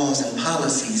the laws and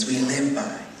policies we live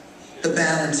by, the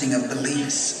balancing of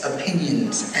beliefs,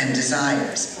 opinions, and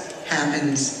desires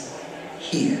happens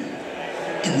here,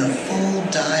 in the full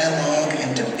dialogue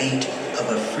and debate of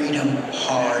a freedom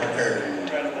hard-earned.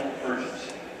 Incredible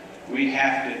urgency. We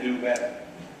have to do better,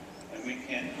 and we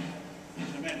can.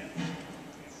 Just a minute.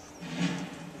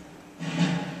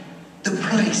 The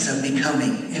price of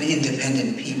becoming an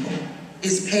independent people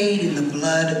is paid in the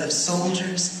blood of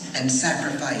soldiers and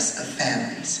sacrifice of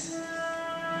families.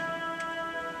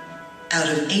 Out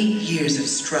of 8 years of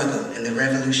struggle in the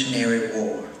Revolutionary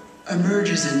War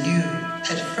emerges a new,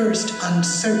 at first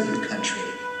uncertain country,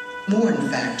 more in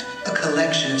fact, a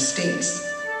collection of states.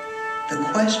 The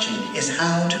question is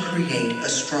how to create a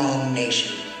strong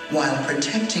nation while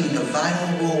protecting the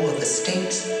vital role of the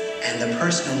states and the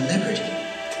personal liberty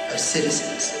of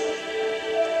citizens.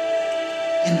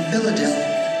 In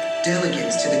Philadelphia,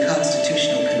 delegates to the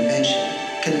Constitutional Convention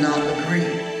cannot agree.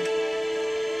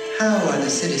 How are the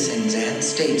citizens and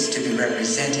states to be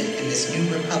represented in this new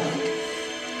republic?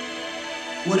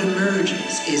 What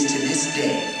emerges is to this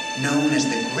day known as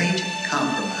the Great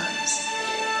Compromise.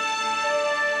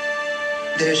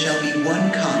 There shall be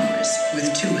one Congress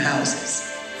with 2 houses.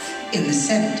 In the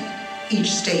Senate, each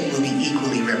state will be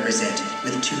equally represented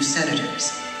with 2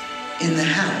 senators. In the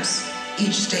House,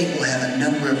 each state will have a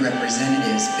number of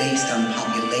representatives based on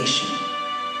population.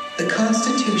 The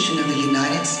Constitution of the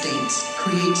United States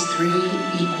creates 3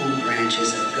 equal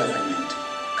branches of government: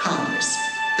 Congress,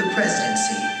 the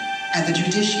presidency, and the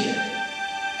judiciary.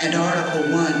 And Article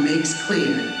 1 makes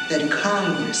clear that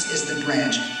Congress is the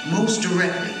branch most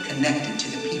directly connected to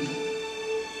the people.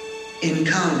 In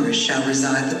Congress shall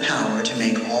reside the power to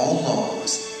make all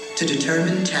laws, to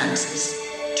determine taxes,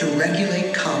 to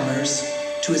regulate commerce,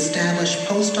 to establish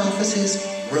post offices,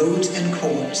 roads, and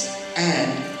courts,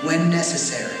 and, when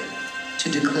necessary, to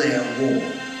declare war.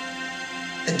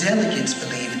 The delegates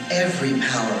believe every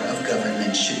power of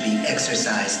government should be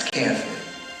exercised carefully,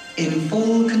 in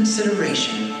full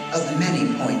consideration of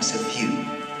many points of view.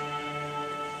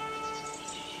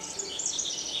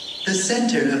 The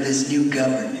center of this new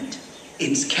government,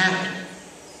 its capital,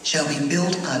 shall be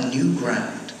built on new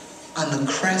ground, on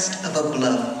the crest of a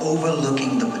bluff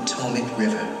overlooking the Potomac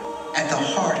River, at the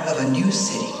heart of a new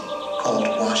city called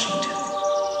Washington.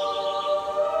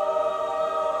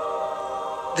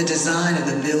 The design of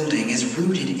the building is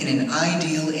rooted in an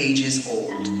ideal ages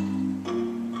old,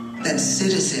 that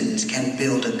citizens can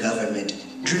build a government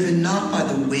driven not by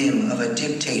the whim of a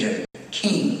dictator,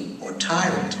 king, or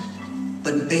tyrant,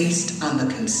 but based on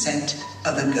the consent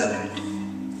of the governed.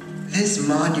 This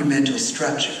monumental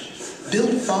structure,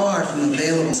 built far from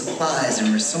available supplies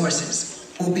and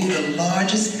resources, will be the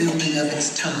largest building of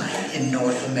its time in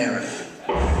North America.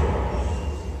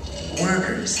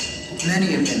 Workers,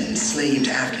 many of them enslaved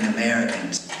African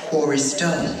Americans, quarry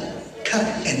stone, cut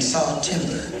and saw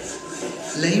timber,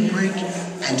 lay brick,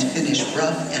 and finish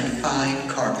rough and fine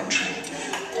carpentry.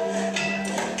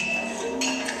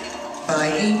 By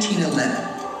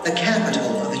 1811, the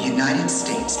capital of the United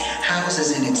States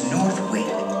houses in its north wing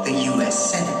the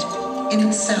U.S. Senate, in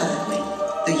its south wing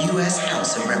the U.S.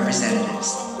 House of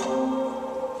Representatives.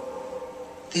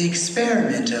 The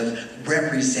experiment of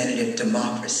representative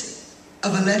democracy,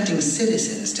 of electing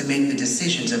citizens to make the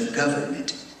decisions of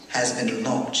government, has been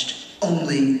launched,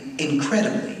 only,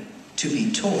 incredibly, to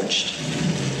be torched.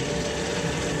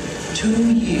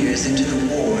 2 years into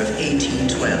the War of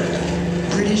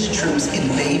 1812, British troops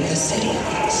invade the city,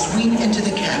 sweep into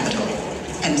the capital,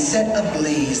 and set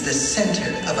ablaze the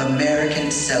center of American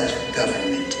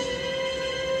self-government.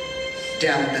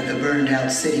 Doubt that the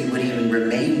burned-out city would even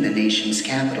remain the nation's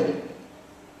capital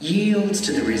yields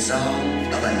to the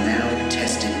resolve of a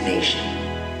now-tested nation.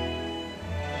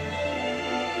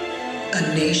 A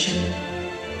nation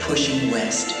pushing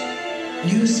west.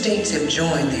 New states have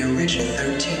joined the original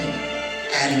 13,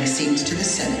 adding seats to the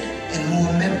Senate and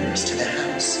more members to the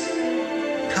House.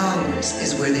 Congress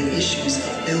is where the issues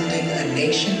of building a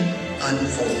nation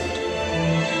unfold.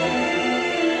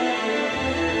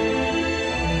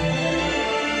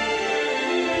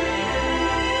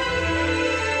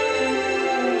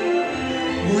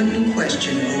 One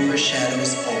question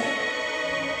overshadows all.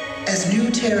 As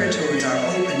new territories are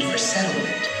opened for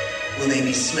settlement, will they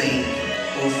be slave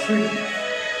or free?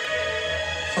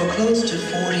 For close to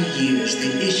 40 years,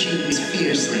 the issue is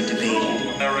fiercely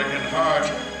debated. American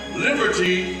heart,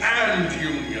 liberty and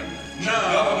union.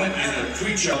 Now, government is a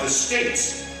creature of the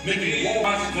states, making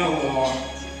war no law,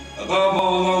 Above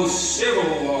all, no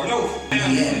civil war, no In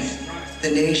the end,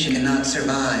 the nation cannot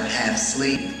survive half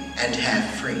slave and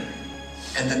half free,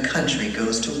 and the country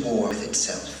goes to war with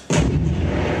itself.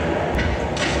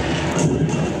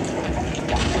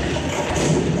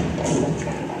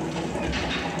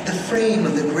 The frame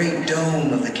of the great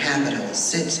dome of the Capitol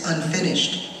sits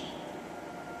unfinished,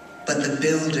 but the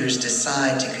builders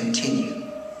decide to continue,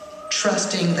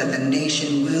 trusting that the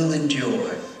nation will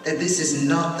endure, that this is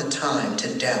not the time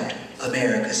to doubt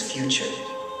America's future.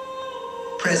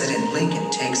 President Lincoln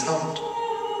takes heart.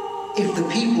 If the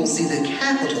people see the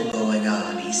Capitol going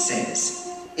on, he says,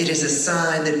 it is a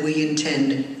sign that we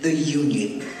intend the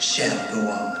Union shall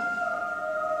go on.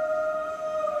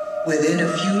 Within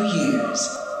a few years,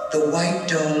 the white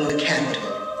dome of the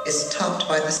Capitol is topped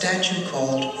by the statue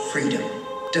called Freedom,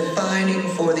 defining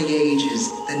for the ages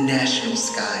the national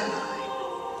skyline.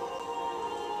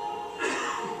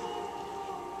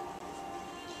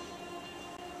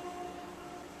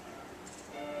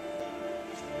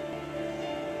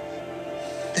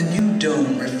 The new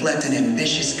dome reflects an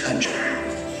ambitious country.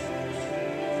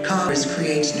 Congress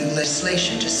creates new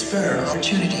legislation to spur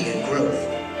opportunity and growth,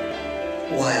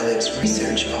 while its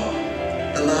research arm,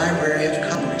 the Library of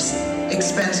Congress,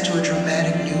 expands to a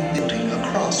dramatic new building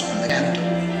across from the Capitol.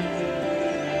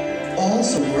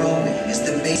 Also growing is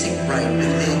the basic right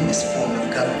within this form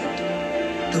of government,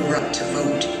 the right to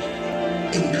vote.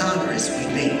 In Congress, we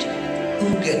debate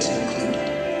who gets included.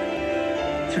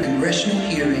 Through congressional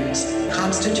hearings,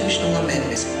 constitutional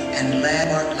amendments, and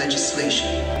landmark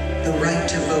legislation, the right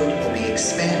to vote will be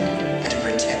expanded and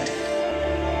protected.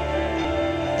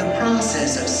 The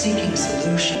process of seeking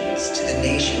solutions to the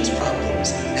nation's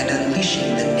problems and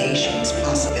unleashing the nation's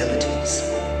possibilities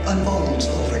unfolds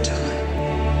over time.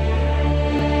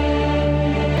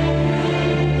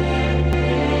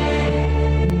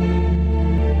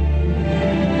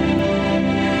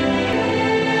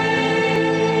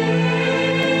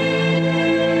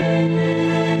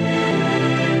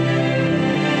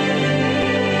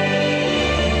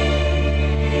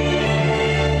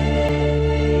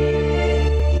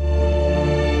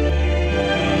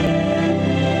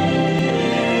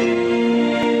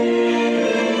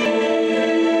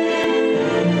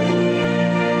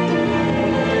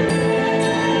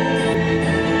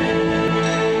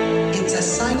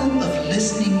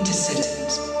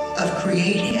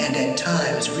 Creating and at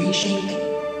times reshaping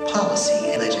policy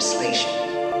and legislation.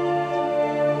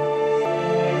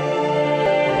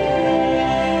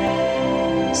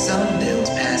 Some bills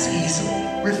pass easily,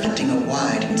 reflecting a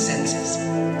wide consensus.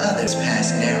 Others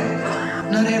pass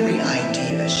narrowly. Not every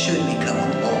idea should become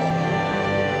a law.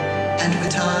 And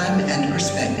with time and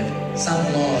perspective, some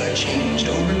laws are changed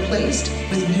or replaced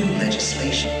with new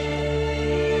legislation.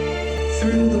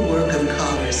 Through the work of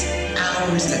Congress,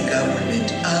 ours is a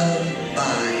government of,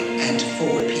 by, and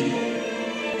for people.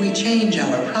 We change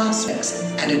our prospects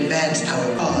and advance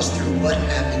our cause through what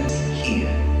happens here.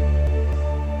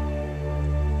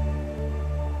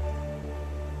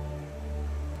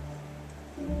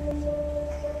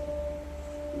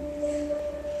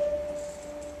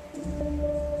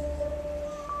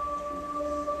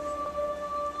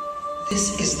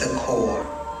 This is the core,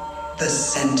 the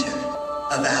center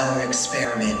of our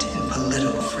experiment in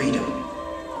political freedom.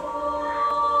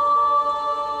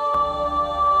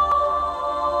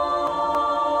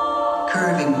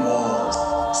 Curving walls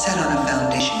set on a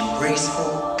foundation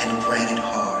graceful and granite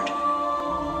hard.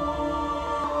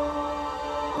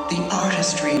 The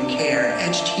artistry and care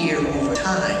etched here over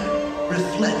time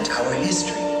reflect our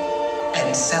history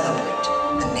and celebrate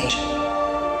the nation.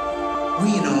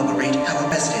 We inaugurate our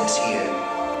residence here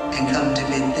and come to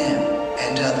bid them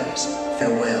and others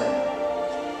farewell.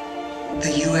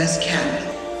 The U.S.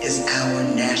 Capitol is our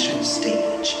national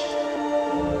stage.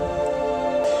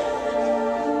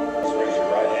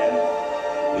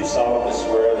 Do solemnly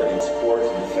swear that you will support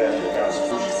and defend the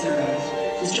Constitution.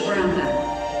 Mr. Brownback,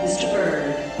 Mr.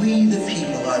 Byrd. We, the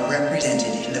people, are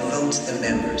represented in the votes of the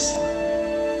members,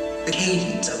 the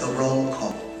cadence of the roll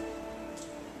call,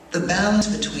 the balance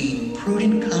between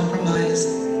prudent compromise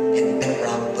and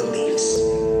bedrock beliefs.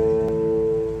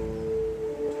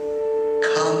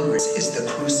 Congress is the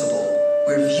crucible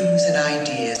where views and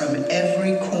ideas from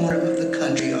every corner of the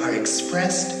country are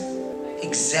expressed,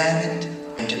 examined,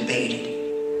 and debated.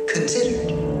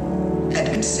 Considered and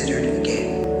considered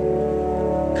again.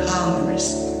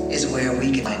 Congress is where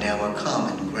we can find our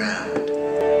common ground.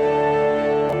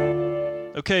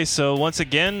 Okay, so once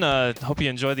again, hope you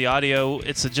enjoyed the audio.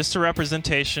 It's just a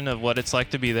representation of what it's like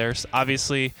to be there.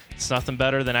 Obviously, it's nothing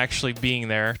better than actually being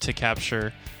there to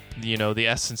capture, the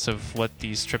essence of what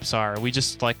these trips are. We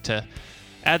just like to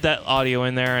add that audio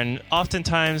in there. And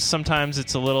sometimes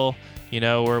it's a little,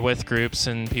 we're with groups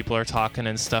and people are talking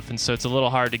and stuff, and so it's a little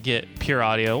hard to get pure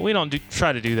audio. We don't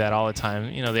try to do that all the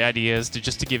time. The idea is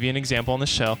to give you an example on the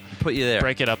show, put you there,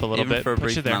 break it up a little bit, for a put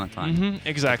brief you there. amount of time.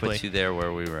 Exactly, put you there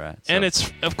where we were at. So. And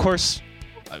it's, of course,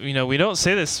 we don't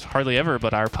say this hardly ever,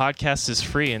 but our podcast is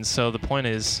free, and so the point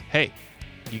is, hey,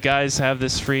 you guys have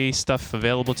this free stuff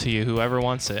available to you, whoever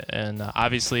wants it, and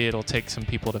obviously it'll take some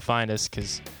people to find us,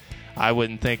 because I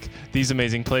wouldn't think These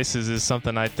Amazing Places is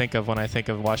something I think of when I think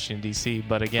of Washington, D.C.,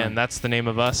 but again, that's the name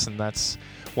of us, and that's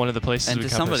one of the places and we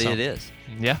to cover. somebody it is.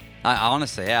 Yeah. I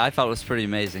honestly, I thought it was pretty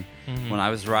amazing. When I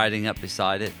was riding up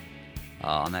beside it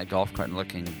on that golf cart and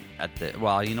looking at the,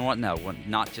 well, you know what? No,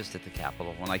 not just at the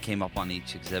Capitol. When I came up on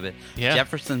each exhibit,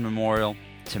 Jefferson Memorial,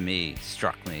 to me,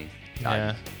 struck me.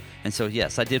 Yeah. And so,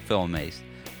 yes, I did feel amazed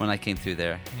when I came through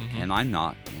there. And I'm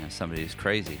not somebody who's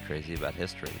crazy about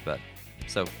history, but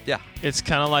so, yeah. It's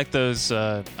kind of like those,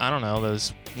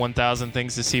 those 1,000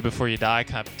 things to see before you die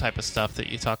type of stuff that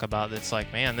you talk about. It's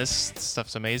like, man, this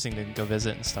stuff's amazing to go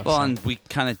visit and stuff. Well, and we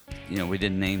kind of, we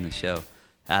didn't name the show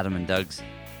Adam and Doug's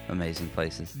Amazing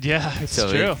Places. Yeah, it's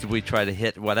true. We try to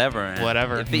hit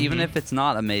whatever. Even if it's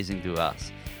not amazing to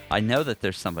us. I know that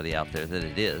there's somebody out there that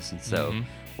it is, and so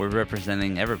we're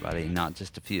representing everybody, not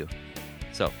just a few.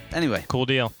 So, anyway. Cool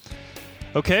deal.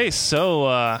 Okay,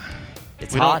 so...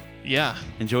 it's hot. Yeah.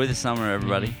 Enjoy the summer,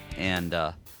 everybody. And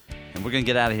we're going to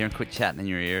get out of here and quit chatting in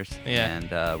your ears. Yeah.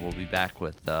 And we'll be back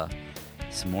with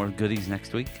some more goodies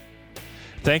next week.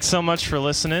 Thanks so much for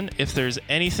listening. If there's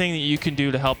anything that you can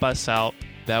do to help us out,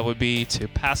 that would be to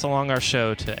pass along our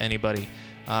show to anybody.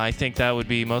 I think that would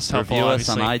be most helpful. Review us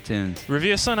on iTunes.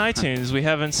 Review us on iTunes. We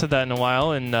haven't said that in a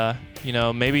while, and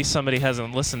maybe somebody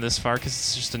hasn't listened this far because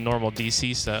it's just a normal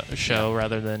DC show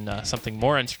rather than something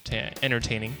more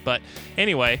entertaining. But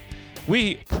anyway,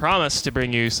 we promise to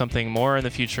bring you something more in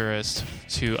the future as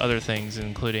to other things,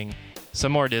 including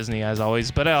some more Disney, as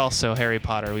always, but also Harry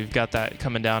Potter. We've got that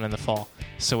coming down in the fall,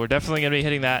 so we're definitely going to be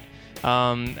hitting that.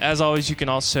 As always, you can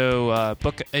also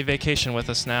book a vacation with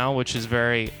us now, which is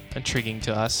very intriguing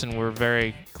to us, and we're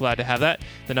very glad to have that.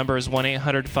 The number is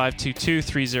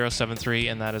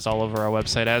 1-800-522-3073, and that is all over our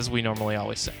website, as we normally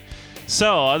always say.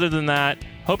 So, other than that,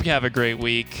 hope you have a great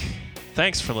week.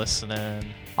 Thanks for listening.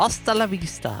 Hasta la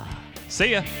vista.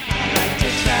 See ya. I like to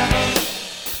travel.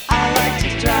 I like to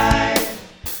drive.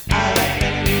 I like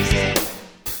the music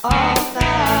all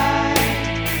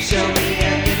night. Show me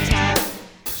a good time.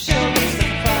 Show me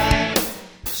some fun.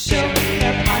 Show me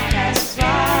a podcast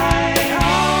right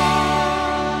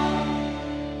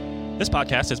on. This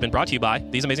podcast has been brought to you by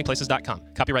TheseAmazingPlaces.com.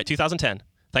 Copyright 2010.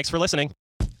 Thanks for listening.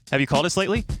 Have you called us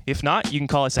lately? If not, you can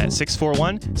call us at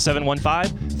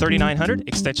 641-715-3900,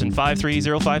 extension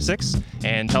 53056,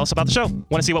 and tell us about the show.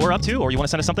 Want to see what we're up to, or you want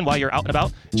to send us something while you're out and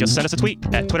about? Just send us a tweet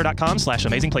at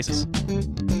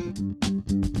twitter.com/amazingplaces.